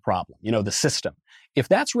really the problem, the system, if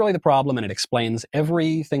that's really the problem and it explains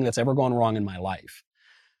everything that's ever gone wrong in my life,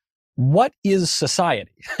 what is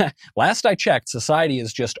society? Last I checked, society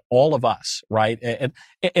is just all of us, right?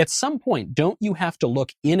 At some point, don't you have to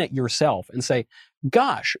look in at yourself and say,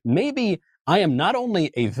 gosh, maybe I am not only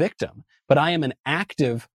a victim, but I am an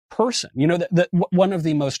active person. One of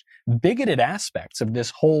the most bigoted aspects of this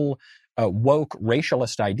whole woke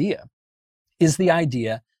racialist idea is the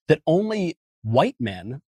idea that only white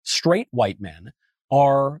men, straight white men,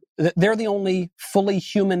 they're the only fully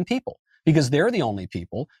human people, because they're the only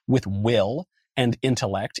people with will and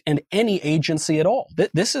intellect and any agency at all.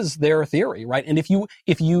 This is their theory, right? And if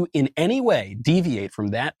you in any way deviate from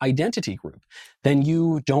that identity group, then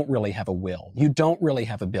you don't really have a will. You don't really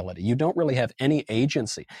have ability. You don't really have any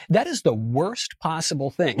agency. That is the worst possible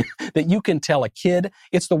thing that you can tell a kid.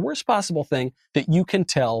 It's the worst possible thing that you can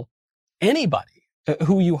tell anybody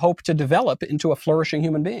who you hope to develop into a flourishing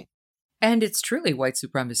human being. And it's truly white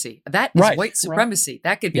supremacy. That is white supremacy. Right.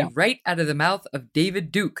 That could be right out of the mouth of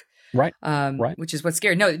David Duke. Right. Which is what's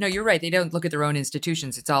scary. No, you're right. They don't look at their own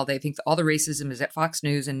institutions. They think all the racism is at Fox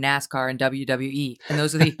News and NASCAR and WWE. And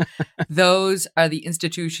those are the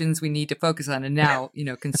institutions we need to focus on. And now,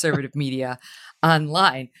 conservative media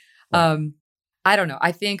online. I don't know.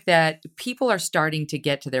 I think that people are starting to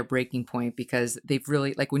get to their breaking point because they've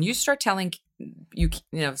really, like, when you start telling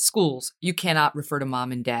schools, you cannot refer to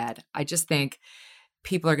mom and dad. I just think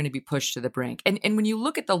people are going to be pushed to the brink. And when you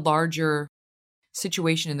look at the larger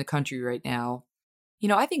situation in the country right now,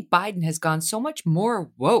 I think Biden has gone so much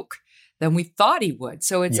more woke than we thought he would.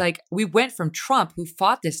 So it's like we went from Trump, who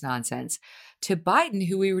fought this nonsense, to Biden,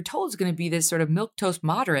 who we were told is going to be this sort of milquetoast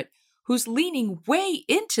moderate, who's leaning way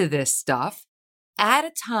into this stuff at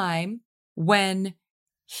a time when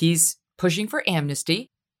he's pushing for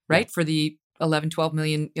amnesty, right? For the 11, 12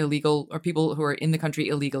 million illegal or people who are in the country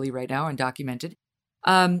illegally right now, undocumented,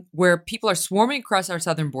 where people are swarming across our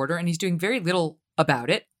southern border, and he's doing very little about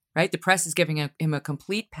it, right? The press is giving him a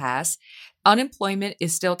complete pass. Unemployment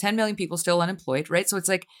is still 10 million people still unemployed, right? So it's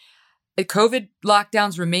like the COVID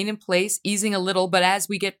lockdowns remain in place, easing a little, but as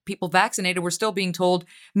we get people vaccinated, we're still being told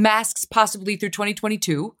masks possibly through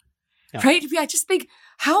 2022, right? I just think,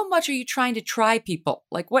 how much are you trying to try people?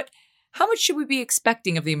 Like how much should we be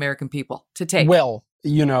expecting of the American people to take? Well,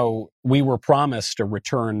 we were promised a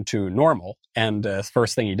return to normal. And the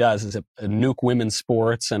first thing he does is nuke women's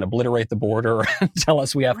sports and obliterate the border and tell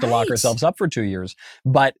us we have to lock ourselves up for 2 years.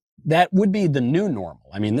 But that would be the new normal.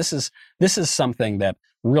 I mean, this is something that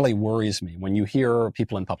really worries me when you hear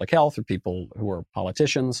people in public health or people who are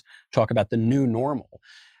politicians talk about the new normal.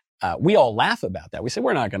 We all laugh about that. We say,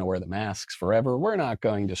 we're not going to wear the masks forever. We're not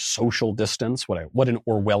going to social distance. What an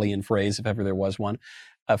Orwellian phrase, if ever there was one,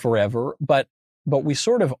 forever. But but we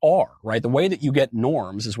sort of are, right? The way that you get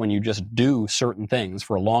norms is when you just do certain things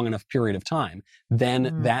for a long enough period of time,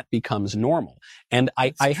 then that becomes normal. And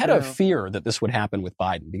I had a fear that this would happen with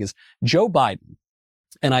Biden, because Joe Biden,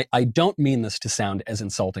 and I don't mean this to sound as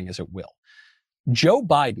insulting as it will, Joe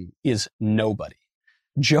Biden is nobody.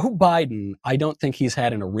 Joe Biden, I don't think he's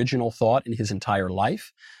had an original thought in his entire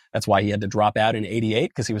life. That's why he had to drop out in '88,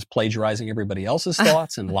 because he was plagiarizing everybody else's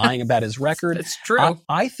thoughts and lying about his record. It's true.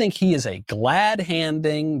 I think he is a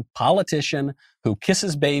glad-handing politician who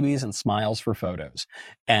kisses babies and smiles for photos.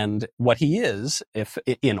 And what he is, if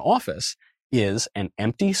in office, is an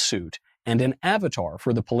empty suit and an avatar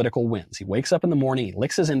for the political winds. He wakes up in the morning, he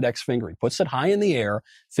licks his index finger, he puts it high in the air,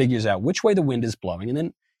 figures out which way the wind is blowing, and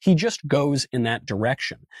then he just goes in that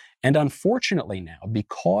direction. And unfortunately now,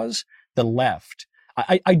 because the left,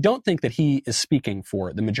 I don't think that he is speaking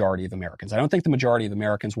for the majority of Americans. I don't think the majority of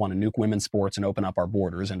Americans want to nuke women's sports and open up our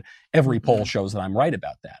borders, and every poll shows that I'm right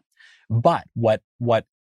about that. But what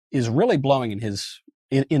is really blowing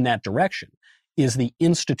in that direction is the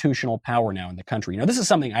institutional power now in the country. This is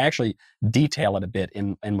something I actually detail it a bit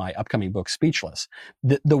in my upcoming book, Speechless.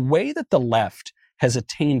 The way that the left has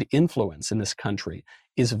attained influence in this country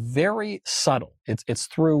is very subtle. It's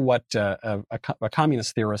through what a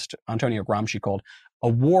communist theorist, Antonio Gramsci, called a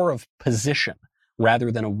war of position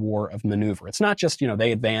rather than a war of maneuver. It's not just,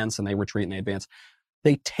 they advance and they retreat and they advance.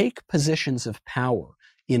 They take positions of power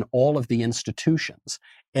in all of the institutions,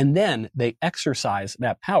 and then they exercise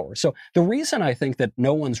that power. So the reason I think that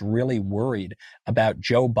no one's really worried about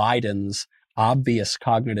Joe Biden's obvious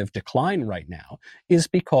cognitive decline right now is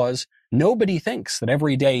because nobody thinks that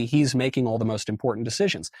every day he's making all the most important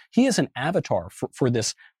decisions. He is an avatar for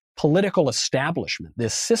this political establishment,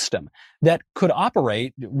 this system that could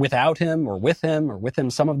operate without him or with him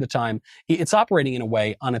some of the time. It's operating in a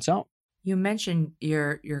way on its own. You mentioned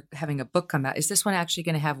you're having a book come out. Is this one actually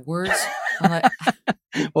going to have words?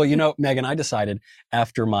 Well, Meghan, I decided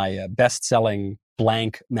after my best-selling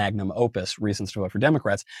blank magnum opus, Reasons to Vote for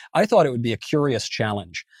Democrats, I thought it would be a curious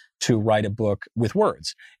challenge to write a book with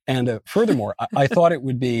words. And furthermore, I thought it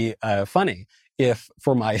would be funny if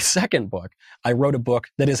for my second book, I wrote a book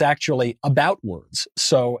that is actually about words.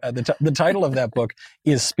 So the title of that book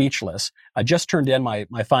is Speechless. I just turned in my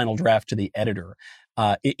final draft to the editor.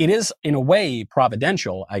 It is, in a way,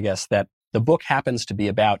 providential, I guess, that the book happens to be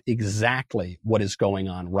about exactly what is going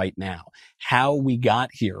on right now, how we got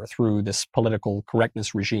here through this political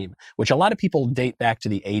correctness regime, which a lot of people date back to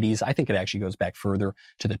the 80s. I think it actually goes back further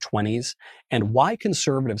to the 20s, and why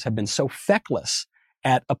conservatives have been so feckless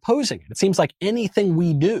at opposing it. It seems like anything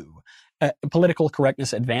we do, political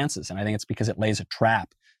correctness advances, and I think it's because it lays a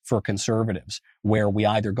trap for conservatives where we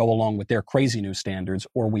either go along with their crazy new standards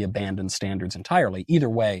or we abandon standards entirely. Either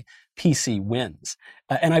way, PC wins.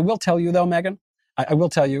 And I will tell you, though, Meghan, I will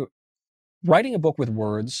tell you, writing a book with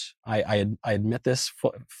words, I admit this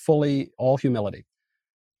fully, all humility,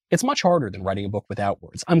 it's much harder than writing a book without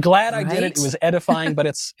words. I'm glad I did it. It was edifying, but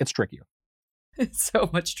it's trickier. It's so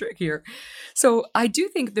much trickier. So I do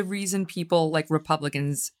think the reason people like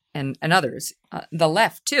Republicans and others, the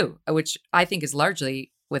left too, which I think is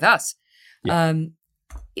largely with us,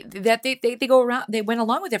 that they go around, they went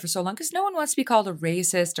along with it for so long because no one wants to be called a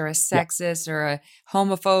racist or a sexist or a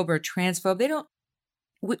homophobe or a transphobe. They don't,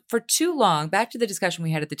 for too long, back to the discussion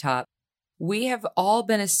we had at the top, we have all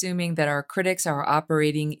been assuming that our critics are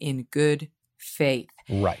operating in good faith.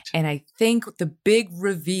 Right. And I think the big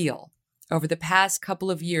reveal over the past couple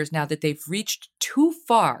of years now that they've reached too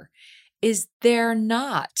far is they're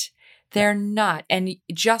not. They're not. And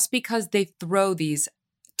just because they throw these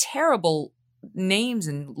terrible names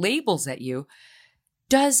and labels at you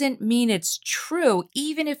doesn't mean it's true,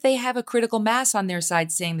 even if they have a critical mass on their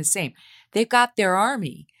side saying the same. They've got their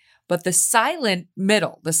army, but the silent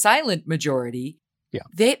middle, the silent majority,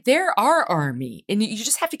 they're our army. And you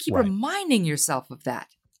just have to keep reminding yourself of that.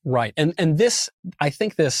 Right. And this, I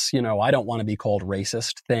think this, I don't want to be called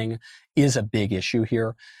racist thing is a big issue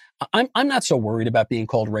here. I'm not so worried about being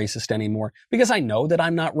called racist anymore because I know that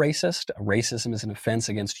I'm not racist. Racism is an offense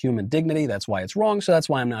against human dignity. That's why it's wrong. So that's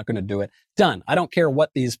why I'm not going to do it. Done. I don't care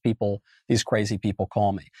what these crazy people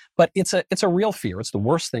call me. But it's a real fear. It's the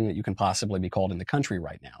worst thing that you can possibly be called in the country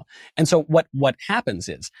right now. And so what happens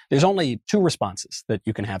is there's only two responses that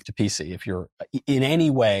you can have to PC if you're in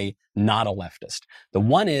any way not a leftist. The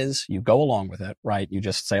one is you go along with it, right? You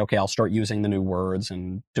just say, okay, I'll start using the new words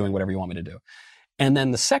and doing whatever you want me to do. And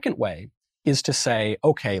then the second way is to say,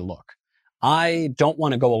 okay, look, I don't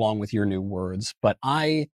want to go along with your new words, but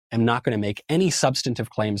I am not going to make any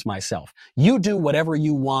substantive claims myself. You do whatever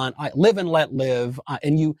you want. I live and let live,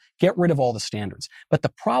 and you get rid of all the standards. But the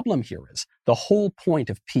problem here is the the whole point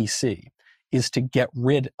of PC is to get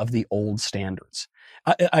rid of the old standards.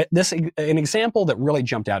 An example that really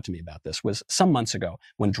jumped out to me about this was some months ago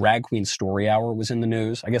when Drag Queen Story Hour was in the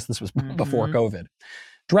news. I guess this was before COVID.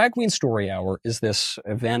 Drag Queen Story Hour is this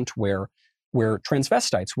event where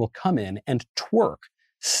transvestites will come in and twerk,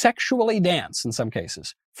 sexually dance in some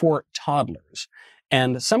cases, for toddlers.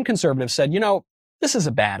 And some conservatives said, this is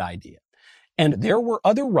a bad idea. And there were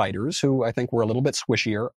other writers who I think were a little bit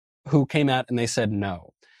squishier who came out and they said,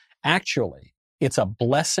 no, actually, it's a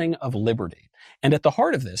blessing of liberty. And at the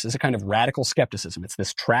heart of this is a kind of radical skepticism. It's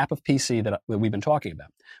this trap of PC that we've been talking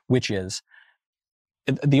about, which is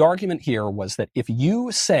the argument here was that if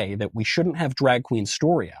you say that we shouldn't have Drag Queen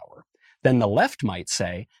Story Hour, then the left might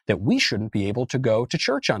say that we shouldn't be able to go to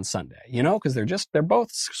church on Sunday, because they're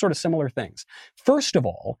both sort of similar things. First of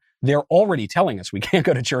all, they're already telling us we can't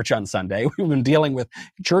go to church on Sunday. We've been dealing with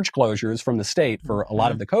church closures from the state for a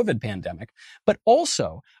lot of the COVID pandemic. But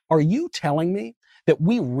also, are you telling me that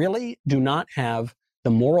we really do not have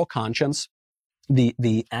the moral conscience,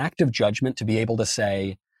 the act of judgment to be able to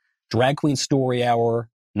say, Drag Queen Story Hour,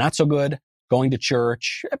 not so good. Going to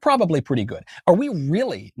church, probably pretty good. Are we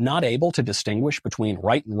really not able to distinguish between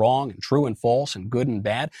right and wrong and true and false and good and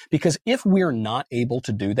bad? Because if we're not able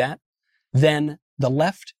to do that, then the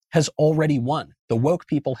left has already won. The woke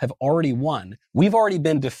people have already won. We've already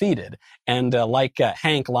been defeated. And like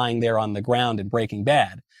Hank lying there on the ground in Breaking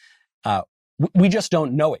Bad, we just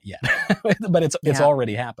don't know it yet. But it's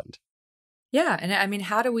already happened. Yeah. And I mean,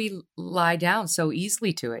 how do we lie down so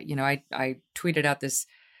easily to it? I tweeted out this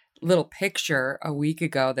little picture a week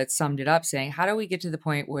ago that summed it up, saying, how do we get to the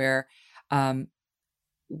point where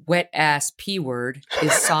wet ass P word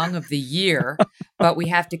is song of the year, but we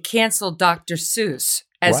have to cancel Dr. Seuss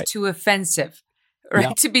as too offensive,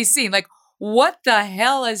 right? To be seen. Like, what the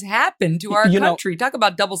hell has happened to our country? Talk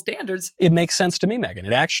about double standards. It makes sense to me, Meghan.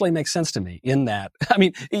 It actually makes sense to me in that, I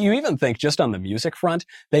mean, you even think just on the music front,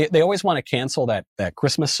 they always want to cancel that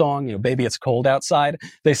Christmas song, Baby It's Cold Outside.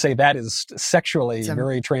 They say that is sexually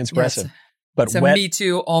very transgressive. Yes, but it's a Me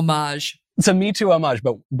Too homage. It's a Me Too homage,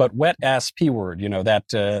 but wet ass P word,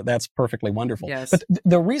 that's perfectly wonderful. Yes. But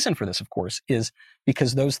the reason for this, of course, is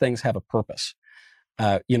because those things have a purpose.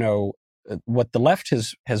 What the left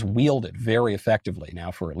has wielded very effectively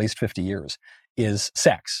now for at least 50 years is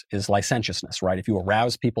sex, is licentiousness, right? If you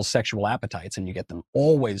arouse people's sexual appetites and you get them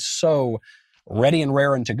always so ready and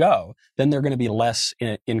raring to go, then they're going to be less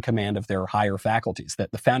in command of their higher faculties.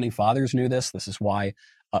 That the founding fathers knew this. This is why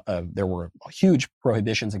there were huge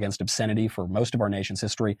prohibitions against obscenity for most of our nation's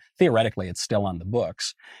history. Theoretically, it's still on the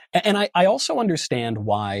books. And I also understand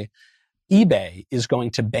why eBay is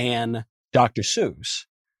going to ban Dr. Seuss,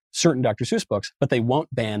 certain Dr. Seuss books, but they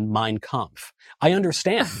won't ban Mein Kampf. I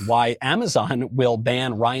understand why Amazon will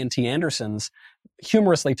ban Ryan T. Anderson's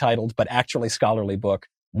humorously titled but actually scholarly book,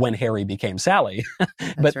 When Harry Became Sally.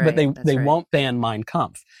 but they won't ban Mein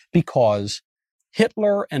Kampf because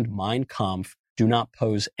Hitler and Mein Kampf do not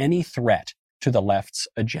pose any threat to the left's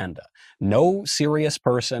agenda. No serious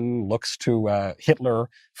person looks to Hitler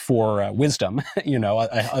for wisdom,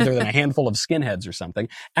 other than a handful of skinheads or something.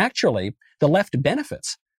 Actually, the left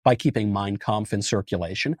benefits by keeping Mein Kampf in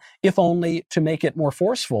circulation, if only to make it more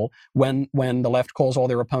forceful when the left calls all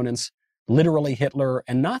their opponents literally Hitler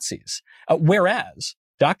and Nazis. Whereas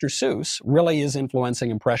Dr. Seuss really is influencing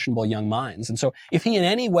impressionable young minds. And so if he in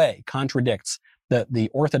any way contradicts the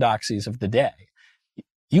orthodoxies of the day,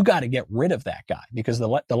 you got to get rid of that guy because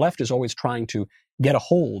the left is always trying to get a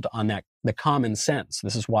hold on the common sense.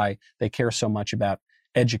 This is why they care so much about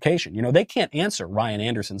education. They can't answer Ryan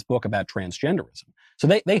Anderson's book about transgenderism. So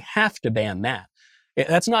they have to ban that.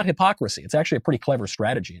 That's not hypocrisy. It's actually a pretty clever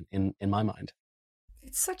strategy in my mind.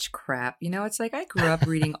 It's such crap. It's like I grew up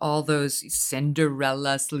reading all those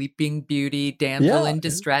Cinderella, Sleeping Beauty, damsel in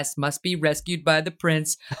distress, must be rescued by the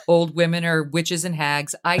prince, old women are witches and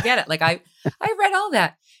hags. I get it. Like I read all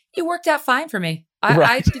that. It worked out fine for me.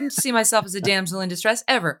 I didn't see myself as a damsel in distress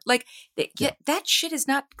ever. Like that shit is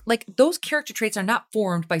not like those character traits are not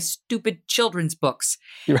formed by stupid children's books.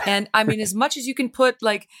 Right. And I mean, as much as you can put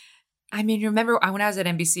remember when I was at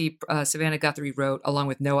NBC, Savannah Guthrie wrote, along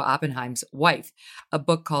with Noah Oppenheim's wife, a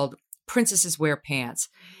book called Princesses Wear Pants.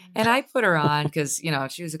 And I put her on because,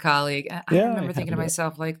 she was a colleague. And I remember thinking to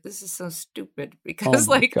myself, like, this is so stupid because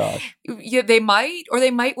they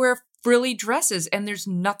might wear frilly dresses and there's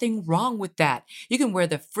nothing wrong with that. You can wear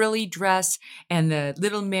the frilly dress and the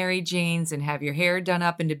little Mary Janes and have your hair done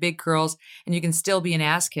up into big curls and you can still be an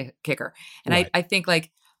ass kicker. And I think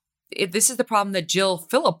this is the problem that Jill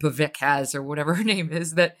Filipovic has, or whatever her name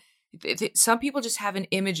is, that Some people just have an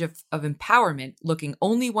image of empowerment looking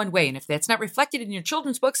only one way. And if that's not reflected in your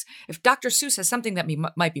children's books, if Dr. Seuss has something that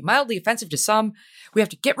might be mildly offensive to some, we have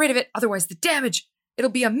to get rid of it. Otherwise, the damage, it'll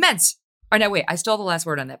be immense. All right, now, wait, I stole the last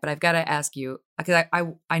word on that, but I've got to ask you, because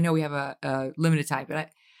I know we have a limited time, but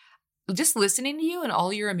just listening to you and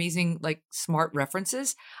all your amazing, like, smart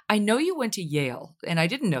references, I know you went to Yale, and I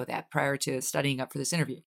didn't know that prior to studying up for this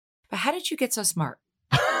interview. But how did you get so smart?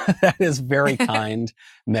 That is very kind,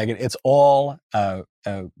 Meghan. It's all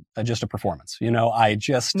just a performance. I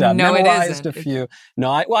just memorized a few.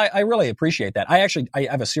 I really appreciate that. I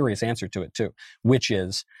have a serious answer to it too, which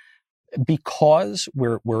is because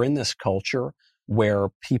we're in this culture where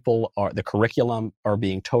the curriculum are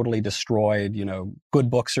being totally destroyed. Good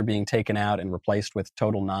books are being taken out and replaced with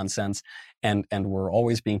total nonsense, and we're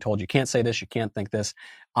always being told you can't say this, you can't think this.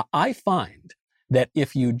 I find that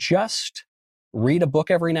if you just read a book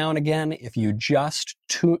every now and again, if you just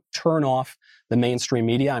turn off the mainstream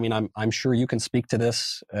media, I mean, I'm sure you can speak to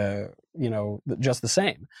this, just the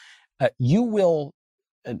same. You will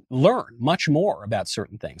learn much more about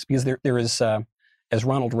certain things, because there is, as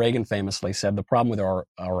Ronald Reagan famously said, the problem with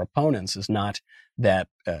our opponents is not that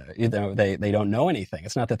they don't know anything.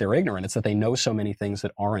 It's not that they're ignorant. It's that they know so many things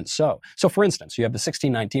that aren't so. So, for instance, you have the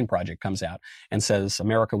 1619 Project comes out and says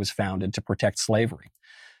America was founded to protect slavery.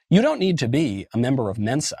 You don't need to be a member of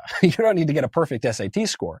Mensa. You don't need to get a perfect SAT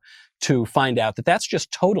score to find out that that's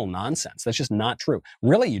just total nonsense. That's just not true.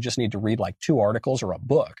 Really, you just need to read like 2 articles or a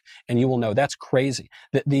book, and you will know that's crazy.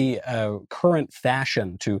 The current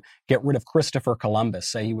fashion to get rid of Christopher Columbus,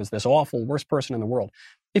 say he was this awful, worst person in the world,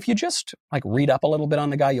 if you just read up a little bit on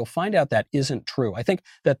the guy, you'll find out that isn't true. I think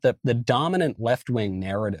that the dominant left-wing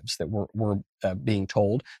narratives that we're being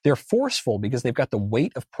told, they're forceful because they've got the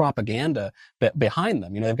weight of propaganda behind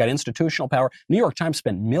them. They've got institutional power. New York Times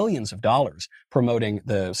spent millions of dollars promoting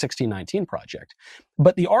the 1619 Project.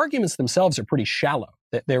 But the arguments themselves are pretty shallow.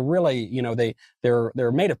 They're really,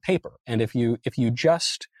 they're made of paper. And if you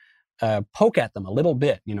just poke at them a little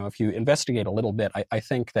bit, if you investigate a little bit, I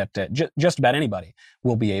think that just about anybody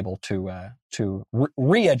will be able to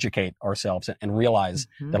re-educate ourselves and realize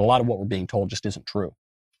that a lot of what we're being told just isn't true.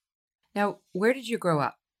 Now, where did you grow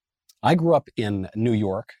up? I grew up in New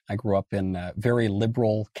York. I grew up in a very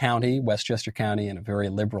liberal county, Westchester County, in a very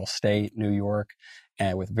liberal state, New York,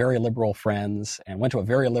 and with very liberal friends, and went to a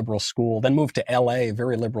very liberal school, then moved to LA, a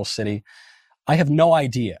very liberal city. I have no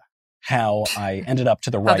idea how I ended up to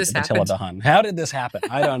the right of Attila the Hun. How did this happen?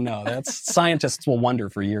 I don't know. Scientists will wonder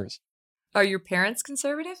for years. Are your parents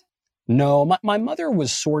conservative? No, my mother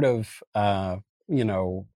was sort of, centrist,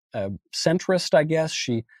 I guess.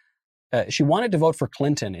 She wanted to vote for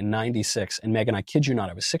Clinton in '96. And Meghan, I kid you not,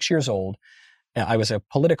 I was 6 years old. I was a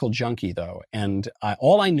political junkie, though. And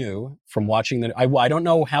all I knew from watching I don't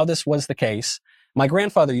know how this was the case. My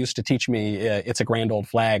grandfather used to teach me it's a grand old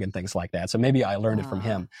flag and things like that. So maybe I learned it from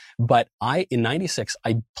him. But in '96,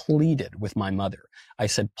 I pleaded with my mother. I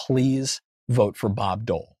said, please vote for Bob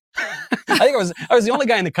Dole. I think I was the only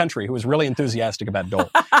guy in the country who was really enthusiastic about Dole.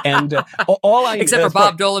 And except for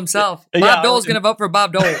Bob Dole himself. Bob Dole's going to vote for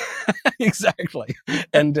Bob Dole. Exactly.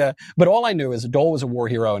 And but all I knew is Dole was a war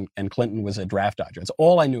hero and Clinton was a draft dodger. That's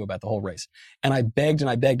all I knew about the whole race. And I begged,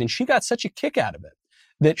 and she got such a kick out of it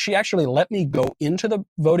that she actually let me go into the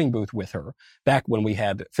voting booth with her back when we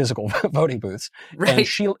had physical voting booths. Right. And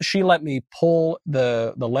she let me pull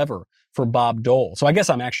the lever for Bob Dole. So I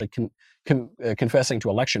guess I'm actually confessing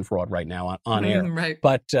to election fraud right now on air. Right.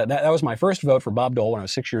 But that was my first vote for Bob Dole when I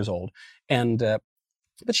was 6 years old. And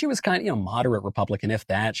but she was kind of moderate Republican, if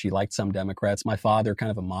that. She liked some Democrats. My father,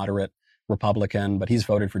 kind of a moderate Republican, but he's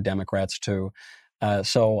voted for Democrats too.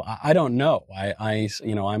 So I don't know.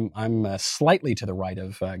 I'm slightly to the right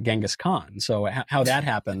of Genghis Khan. So how that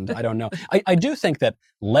happened, I don't know. I do think that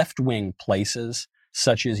left-wing places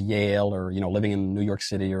such as Yale or living in New York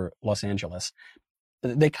City or Los Angeles,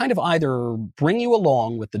 they kind of either bring you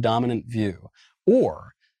along with the dominant view,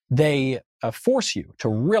 or they force you to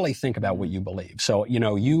really think about what you believe. So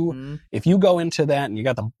if you go into that and you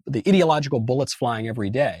got the ideological bullets flying every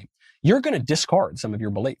day, you're going to discard some of your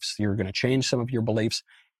beliefs. You're going to change some of your beliefs,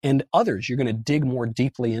 and others you're going to dig more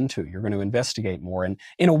deeply into. You're going to investigate more. And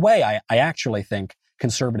in a way, I actually think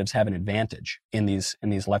conservatives have an advantage in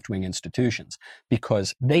these left-wing institutions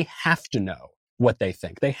because they have to know what they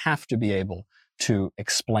think. They have to be able to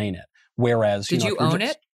explain it. Whereas, did you own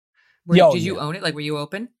it? Did you own it? Like, were you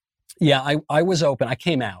open? Yeah, I was open. I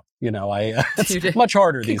came out. It's much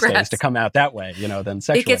harder these days to come out that way, than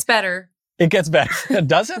sexually. It gets better. It gets better.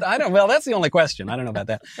 Does it? Well, that's the only question. I don't know about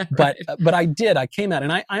that. But I did. I came out,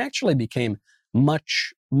 and I actually became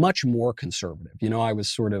much more conservative. I was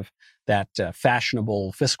sort of that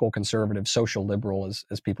fashionable fiscal conservative, social liberal,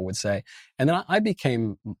 as people would say. And then I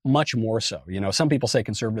became much more so. Some people say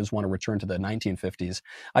conservatives want to return to the 1950s.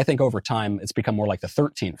 I think over time it's become more like the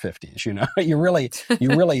 1350s. You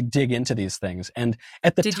really dig into these things. And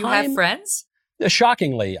at the time, did you have friends?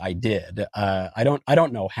 Shockingly, I did. I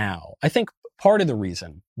don't know how. I think part of the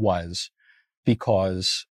reason was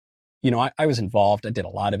because I was involved. I did a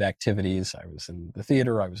lot of activities. I was in the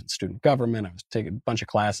theater. I was in student government. I was taking a bunch of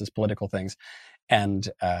classes, political things. And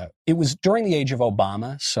it was during the age of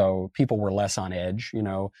Obama, so people were less on edge.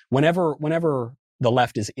 Whenever the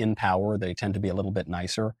left is in power, they tend to be a little bit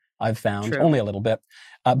nicer, I've found. True. Only a little bit.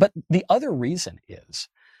 But the other reason is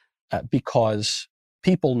because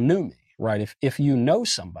people knew me, right? If you know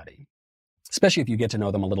somebody, especially if you get to know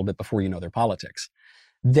them a little bit before you know their politics,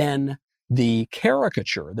 then the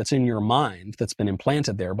caricature that's in your mind, that's been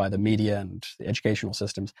implanted there by the media and the educational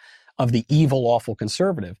systems, of the evil, awful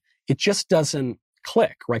conservative, it just doesn't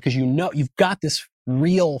click, right? Because you've got this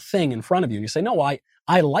real thing in front of you. And you say, no,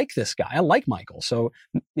 I like this guy. I like Michael. So,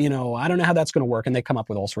 I don't know how that's going to work. And they come up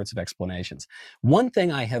with all sorts of explanations. One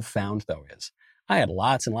thing I have found, though, is I had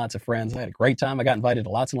lots and lots of friends. I had a great time. I got invited to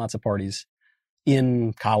lots and lots of parties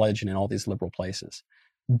in college and in all these liberal places.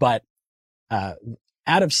 But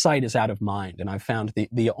out of sight is out of mind. And I've found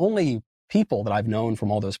the only people that I've known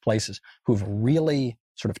from all those places who've really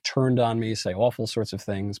sort of turned on me, say awful sorts of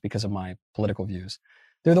things because of my political views,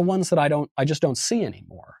 they're the ones that I just don't see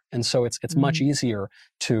anymore. And so it's much easier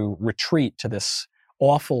to retreat to this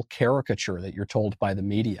awful caricature that you're told by the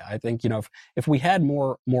media. I think, if we had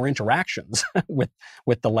more interactions with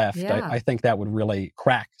the left, Yeah. I think that would really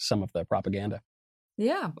crack some of the propaganda.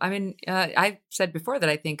 Yeah. I mean, I've said before that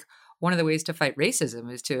I think one of the ways to fight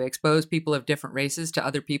racism is to expose people of different races to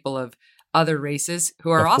other people of other races who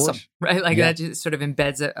are Of awesome, course. right? Like Yeah. that just sort of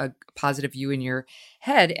embeds a positive view in your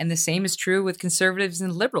head. And the same is true with conservatives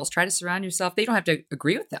and liberals. Try to surround yourself. They don't have to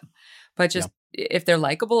agree with them, but just if they're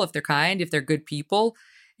likable, if they're kind, if they're good people,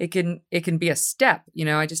 it can be a step.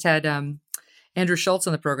 I just had Andrew Schultz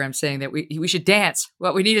on the program saying that we should dance.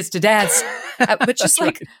 What we need is to dance. But just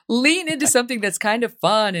like lean into something that's kind of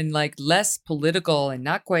fun and like less political and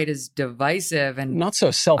not quite as divisive and not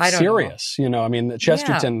so self-serious.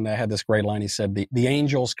 Chesterton had this great line. He said, the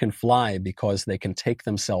angels can fly because they can take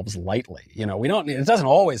themselves lightly. It doesn't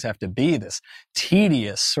always have to be this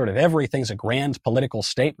tedious sort of everything's a grand political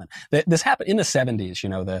statement. This happened in the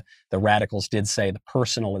 70s. The radicals did say the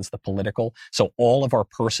personal is the political. So all of our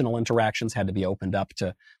personal interactions had to be opened up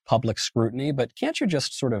to public scrutiny. But can't you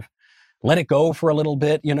just sort of let it go for a little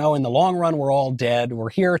bit? In the long run, we're all dead.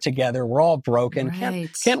 We're here together. We're all broken. Right.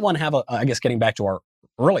 Can't one have I guess getting back to our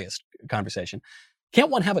earliest conversation,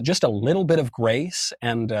 can't one have just a little bit of grace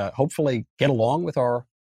and hopefully get along with our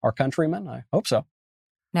countrymen? I hope so.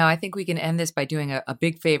 Now, I think we can end this by doing a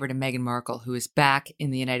big favor to Meghan Markle, who is back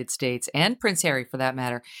in the United States, and Prince Harry for that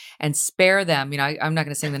matter, and spare them. I'm not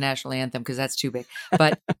going to sing the national anthem because that's too big.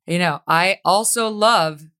 But, I also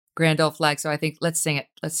love Grand Old Flag, so I think let's sing it.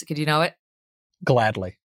 Could you know it?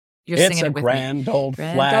 Gladly. You're it's singing a it with grand me. old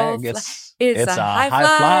Grand flag. old It's a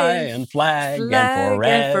high flying flag, and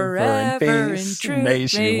forever in peace may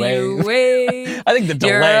she wave. I think the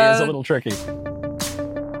delay is a little tricky.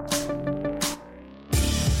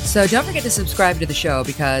 So don't forget to subscribe to the show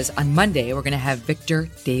because on Monday we're going to have Victor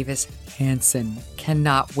Davis Hanson.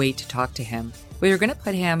 Cannot wait to talk to him. We were going to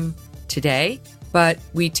put him today, but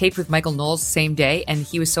we taped with Michael Knowles the same day, and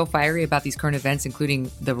he was so fiery about these current events,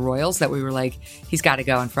 including the Royals, that we were like, he's got to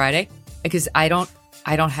go on Friday. Because I don't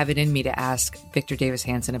have it in me to ask Victor Davis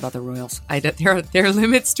Hanson about the Royals. There are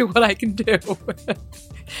limits to what I can do.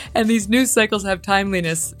 And these news cycles have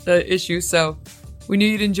timeliness issues, so we knew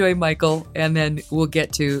you'd enjoy Michael, and then we'll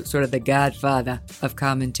get to sort of the godfather of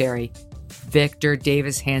commentary, Victor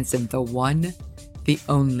Davis Hanson, the one, the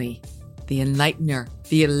only, the enlightener,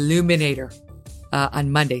 the illuminator,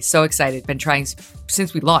 on Monday. So excited. Been trying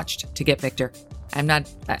since we launched to get Victor. I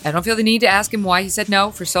don't feel the need to ask him why he said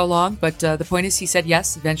no for so long, but the point is he said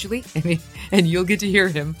yes eventually, and you'll get to hear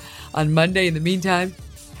him on Monday. In the meantime,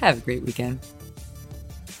 have a great weekend.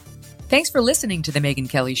 Thanks for listening to The Megyn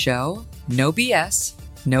Kelly Show. No BS,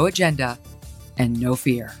 no agenda, and no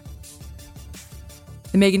fear.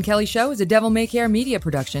 The Megyn Kelly Show is a Devil May Care media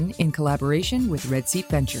production in collaboration with Red Seat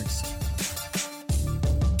Ventures.